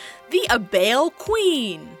Noodles. The Abale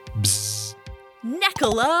Queen. Bzz.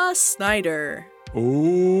 Nicola Snyder.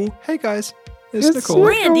 Oh. Hey guys. It's Nicole.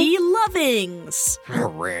 Randy Lovings.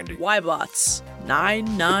 Randy. Ybots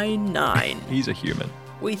 999. He's a human.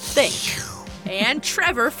 We think. And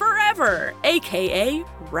Trevor Forever, aka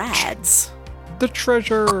Rads. The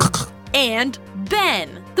treasure. And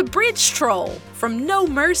Ben, the Bridge Troll from No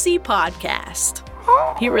Mercy Podcast.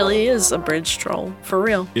 He really is a bridge troll, for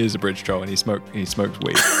real. He is a bridge troll and he smokes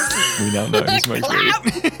weed. We now know he smokes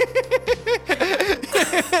weed.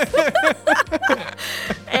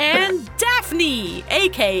 And Daphne,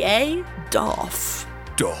 aka Dolph.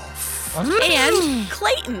 Dolph. And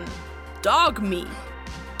Clayton, Dog Me.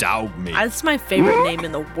 Dog me. That's my favorite name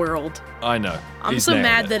in the world. I know. I'm He's so nailed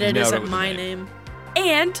mad that He it nailed isn't with my the name.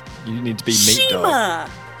 And You need to be Meat Dog.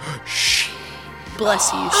 Shima.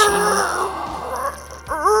 Bless you, Shima.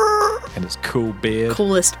 And his cool beard.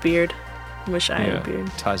 Coolest beard. Wish I had a beard.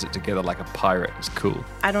 Ties it together like a pirate. It's cool.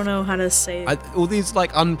 I don't know how to say it. All these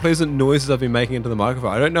like unpleasant noises I've been making into the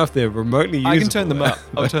microphone. I don't know if they're remotely usable. I can turn them up.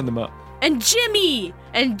 I'll turn them up. And Jimmy!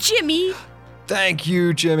 Thank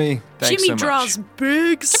you, Jimmy. Thanks Jimmy so much. draws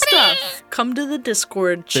big stuff. Come to the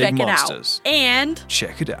Discord, check monsters. it out. And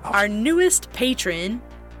Check it out. our newest patron,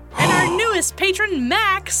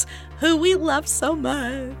 Max, who we love so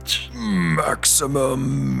much.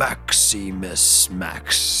 Maximum Maximus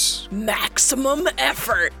Max. Maximum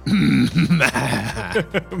effort.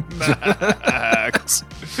 Max.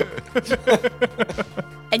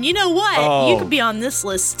 And you know what? Oh. You could be on this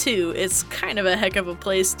list too. It's kind of a heck of a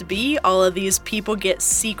place to be. All of these people get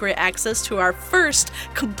secret access to our first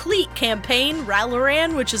complete campaign,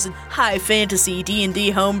 Raloran, which is a high fantasy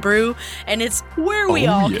D&D homebrew, and it's where we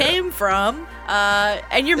all came from.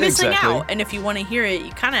 And you're missing Exactly. out. And if you want to hear it,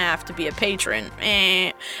 you kind of have to be a patron.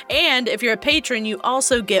 And if you're a patron, you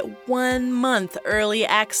also get 1 month early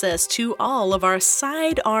access to all of our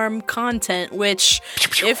sidearm content, which,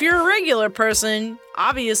 if you're a regular person,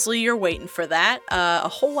 obviously you're waiting for that. A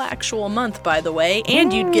whole actual month, by the way.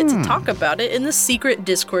 And you'd get to talk about it in the secret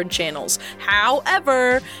Discord channels.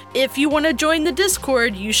 However, if you want to join the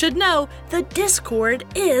Discord, you should know the Discord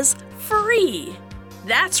is free.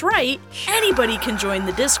 That's right, anybody can join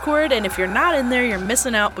the Discord, and if you're not in there, you're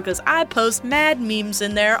missing out because I post mad memes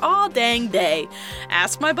in there all dang day.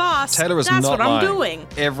 Ask my boss. Taylor is That's not what I'm lying.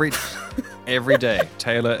 doing. Every day,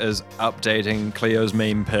 Taylor is updating Cleo's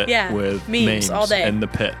meme pit with memes all day. in the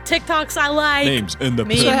pit. TikToks I like. Memes in the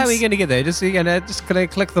Memes. pit. So how are you going to get there? Just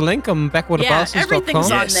click the link on backwaterbastards.com. Everything's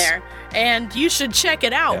on Yes. there. And you should check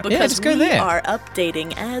it out Yeah, because just go we there. are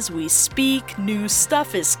updating as we speak. New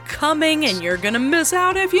stuff is coming and you're going to miss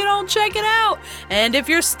out if you don't check it out. And if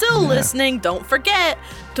you're still listening, don't forget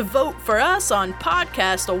to vote for us on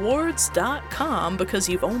podcastawards.com because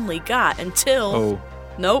you've only got until... Oh,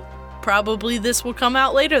 Nope. Probably this will come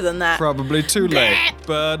out later than that. probably too late.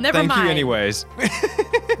 But Never thank mind. you anyways.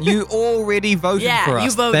 You already voted for us. You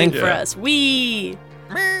voted Thank for you. us. We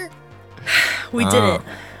did it.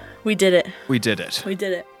 We did it. We did it. We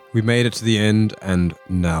did it. We made it to the end, and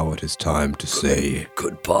now it is time to say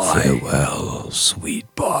Goodbye. farewell, sweet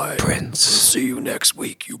prince. See you next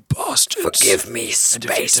week, you bastards. Forgive me, And if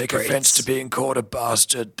Space you take Prince. offense to being called a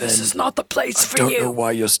bastard, then This is not the place I for don't you. know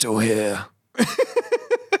why you're still here.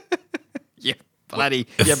 Bloody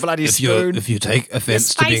If you take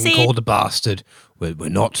offense to being spicy. called a bastard, we're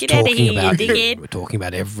not Get outta talking here, about dig you. it. We're talking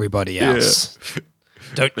about everybody else.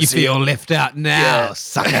 Don't you feel left out now, Yeah.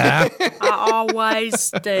 sucker? I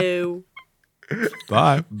always do.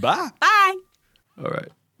 Bye. Bye. Bye. All right.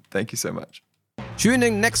 Thank you so much. Tune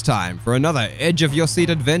in next time for another edge of your seat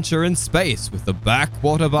adventure in space with the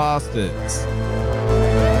Backwater Bastards.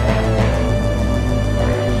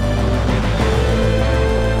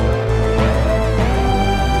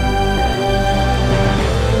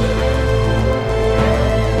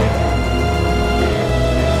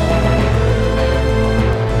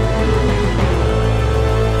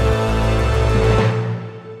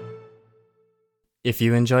 If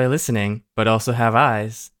you enjoy listening, but also have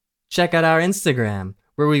eyes, check out our Instagram,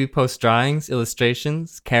 where we post drawings,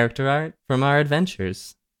 illustrations, character art from our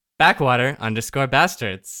adventures.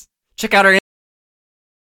 Backwater_bastards. Check out our